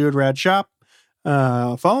rad dude, rad shop.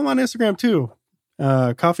 Follow him on Instagram too.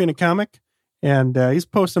 Coffee and a Comic. And he's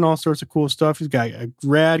posting all sorts of cool stuff. He's got a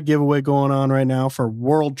rad giveaway going on right now for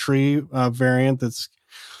World Tree variant that's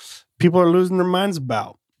people are losing their minds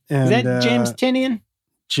about. And, is that James Tinian?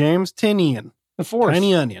 James Tinian. The Force.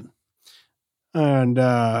 Tiny Onion. And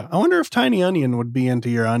I wonder if Tiny Onion would be into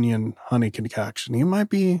your onion honey concoction. He might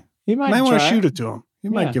be. He might want to try shoot it to him. He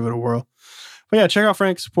might give it a whirl. But yeah, check out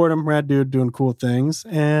Frank. Support him. Rad dude doing cool things.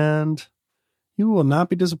 And you will not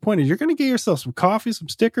be disappointed. You're going to get yourself some coffee, some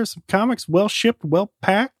stickers, some comics, well shipped, well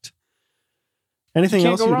packed. Anything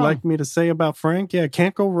else you'd like me to say about Frank? Yeah,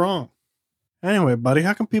 can't go wrong. Anyway, buddy,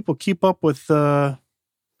 how can people keep up with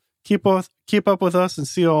keep up with us and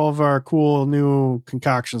see all of our cool new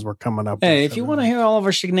concoctions we're coming up with? Hey, if you want to hear all of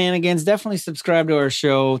our shenanigans, definitely subscribe to our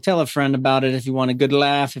show. Tell a friend about it if you want a good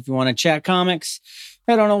laugh. If you want to chat comics,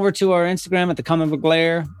 head on over to our Instagram at the Comic Book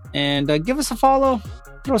Lair and give us a follow.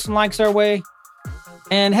 Throw some likes our way.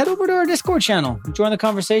 And head over to our Discord channel. Join the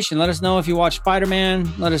conversation. Let us know if you watch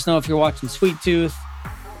Spider-Man. Let us know if you're watching Sweet Tooth.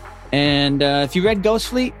 And if you read Ghost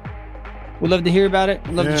Fleet, we'd love to hear about it.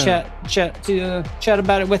 We'd love to chat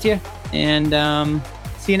about it with you. And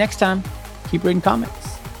see you next time. Keep reading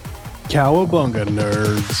comics. Cowabunga,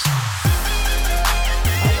 nerds.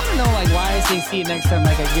 I want to know why I say see you next time.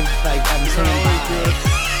 I'm saying bye.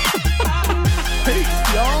 Peace,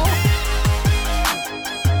 y'all.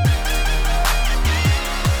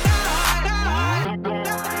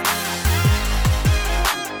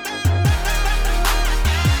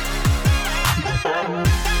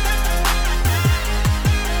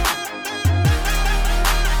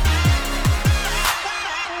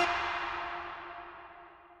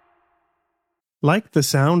 Like the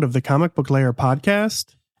sound of the Comic Book Lair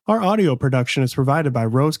podcast? Our audio production is provided by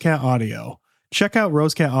Rosecat Audio. Check out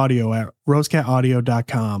Rosecat Audio at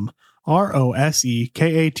rosecataudio.com.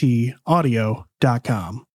 ROSEKAT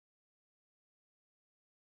audio.com.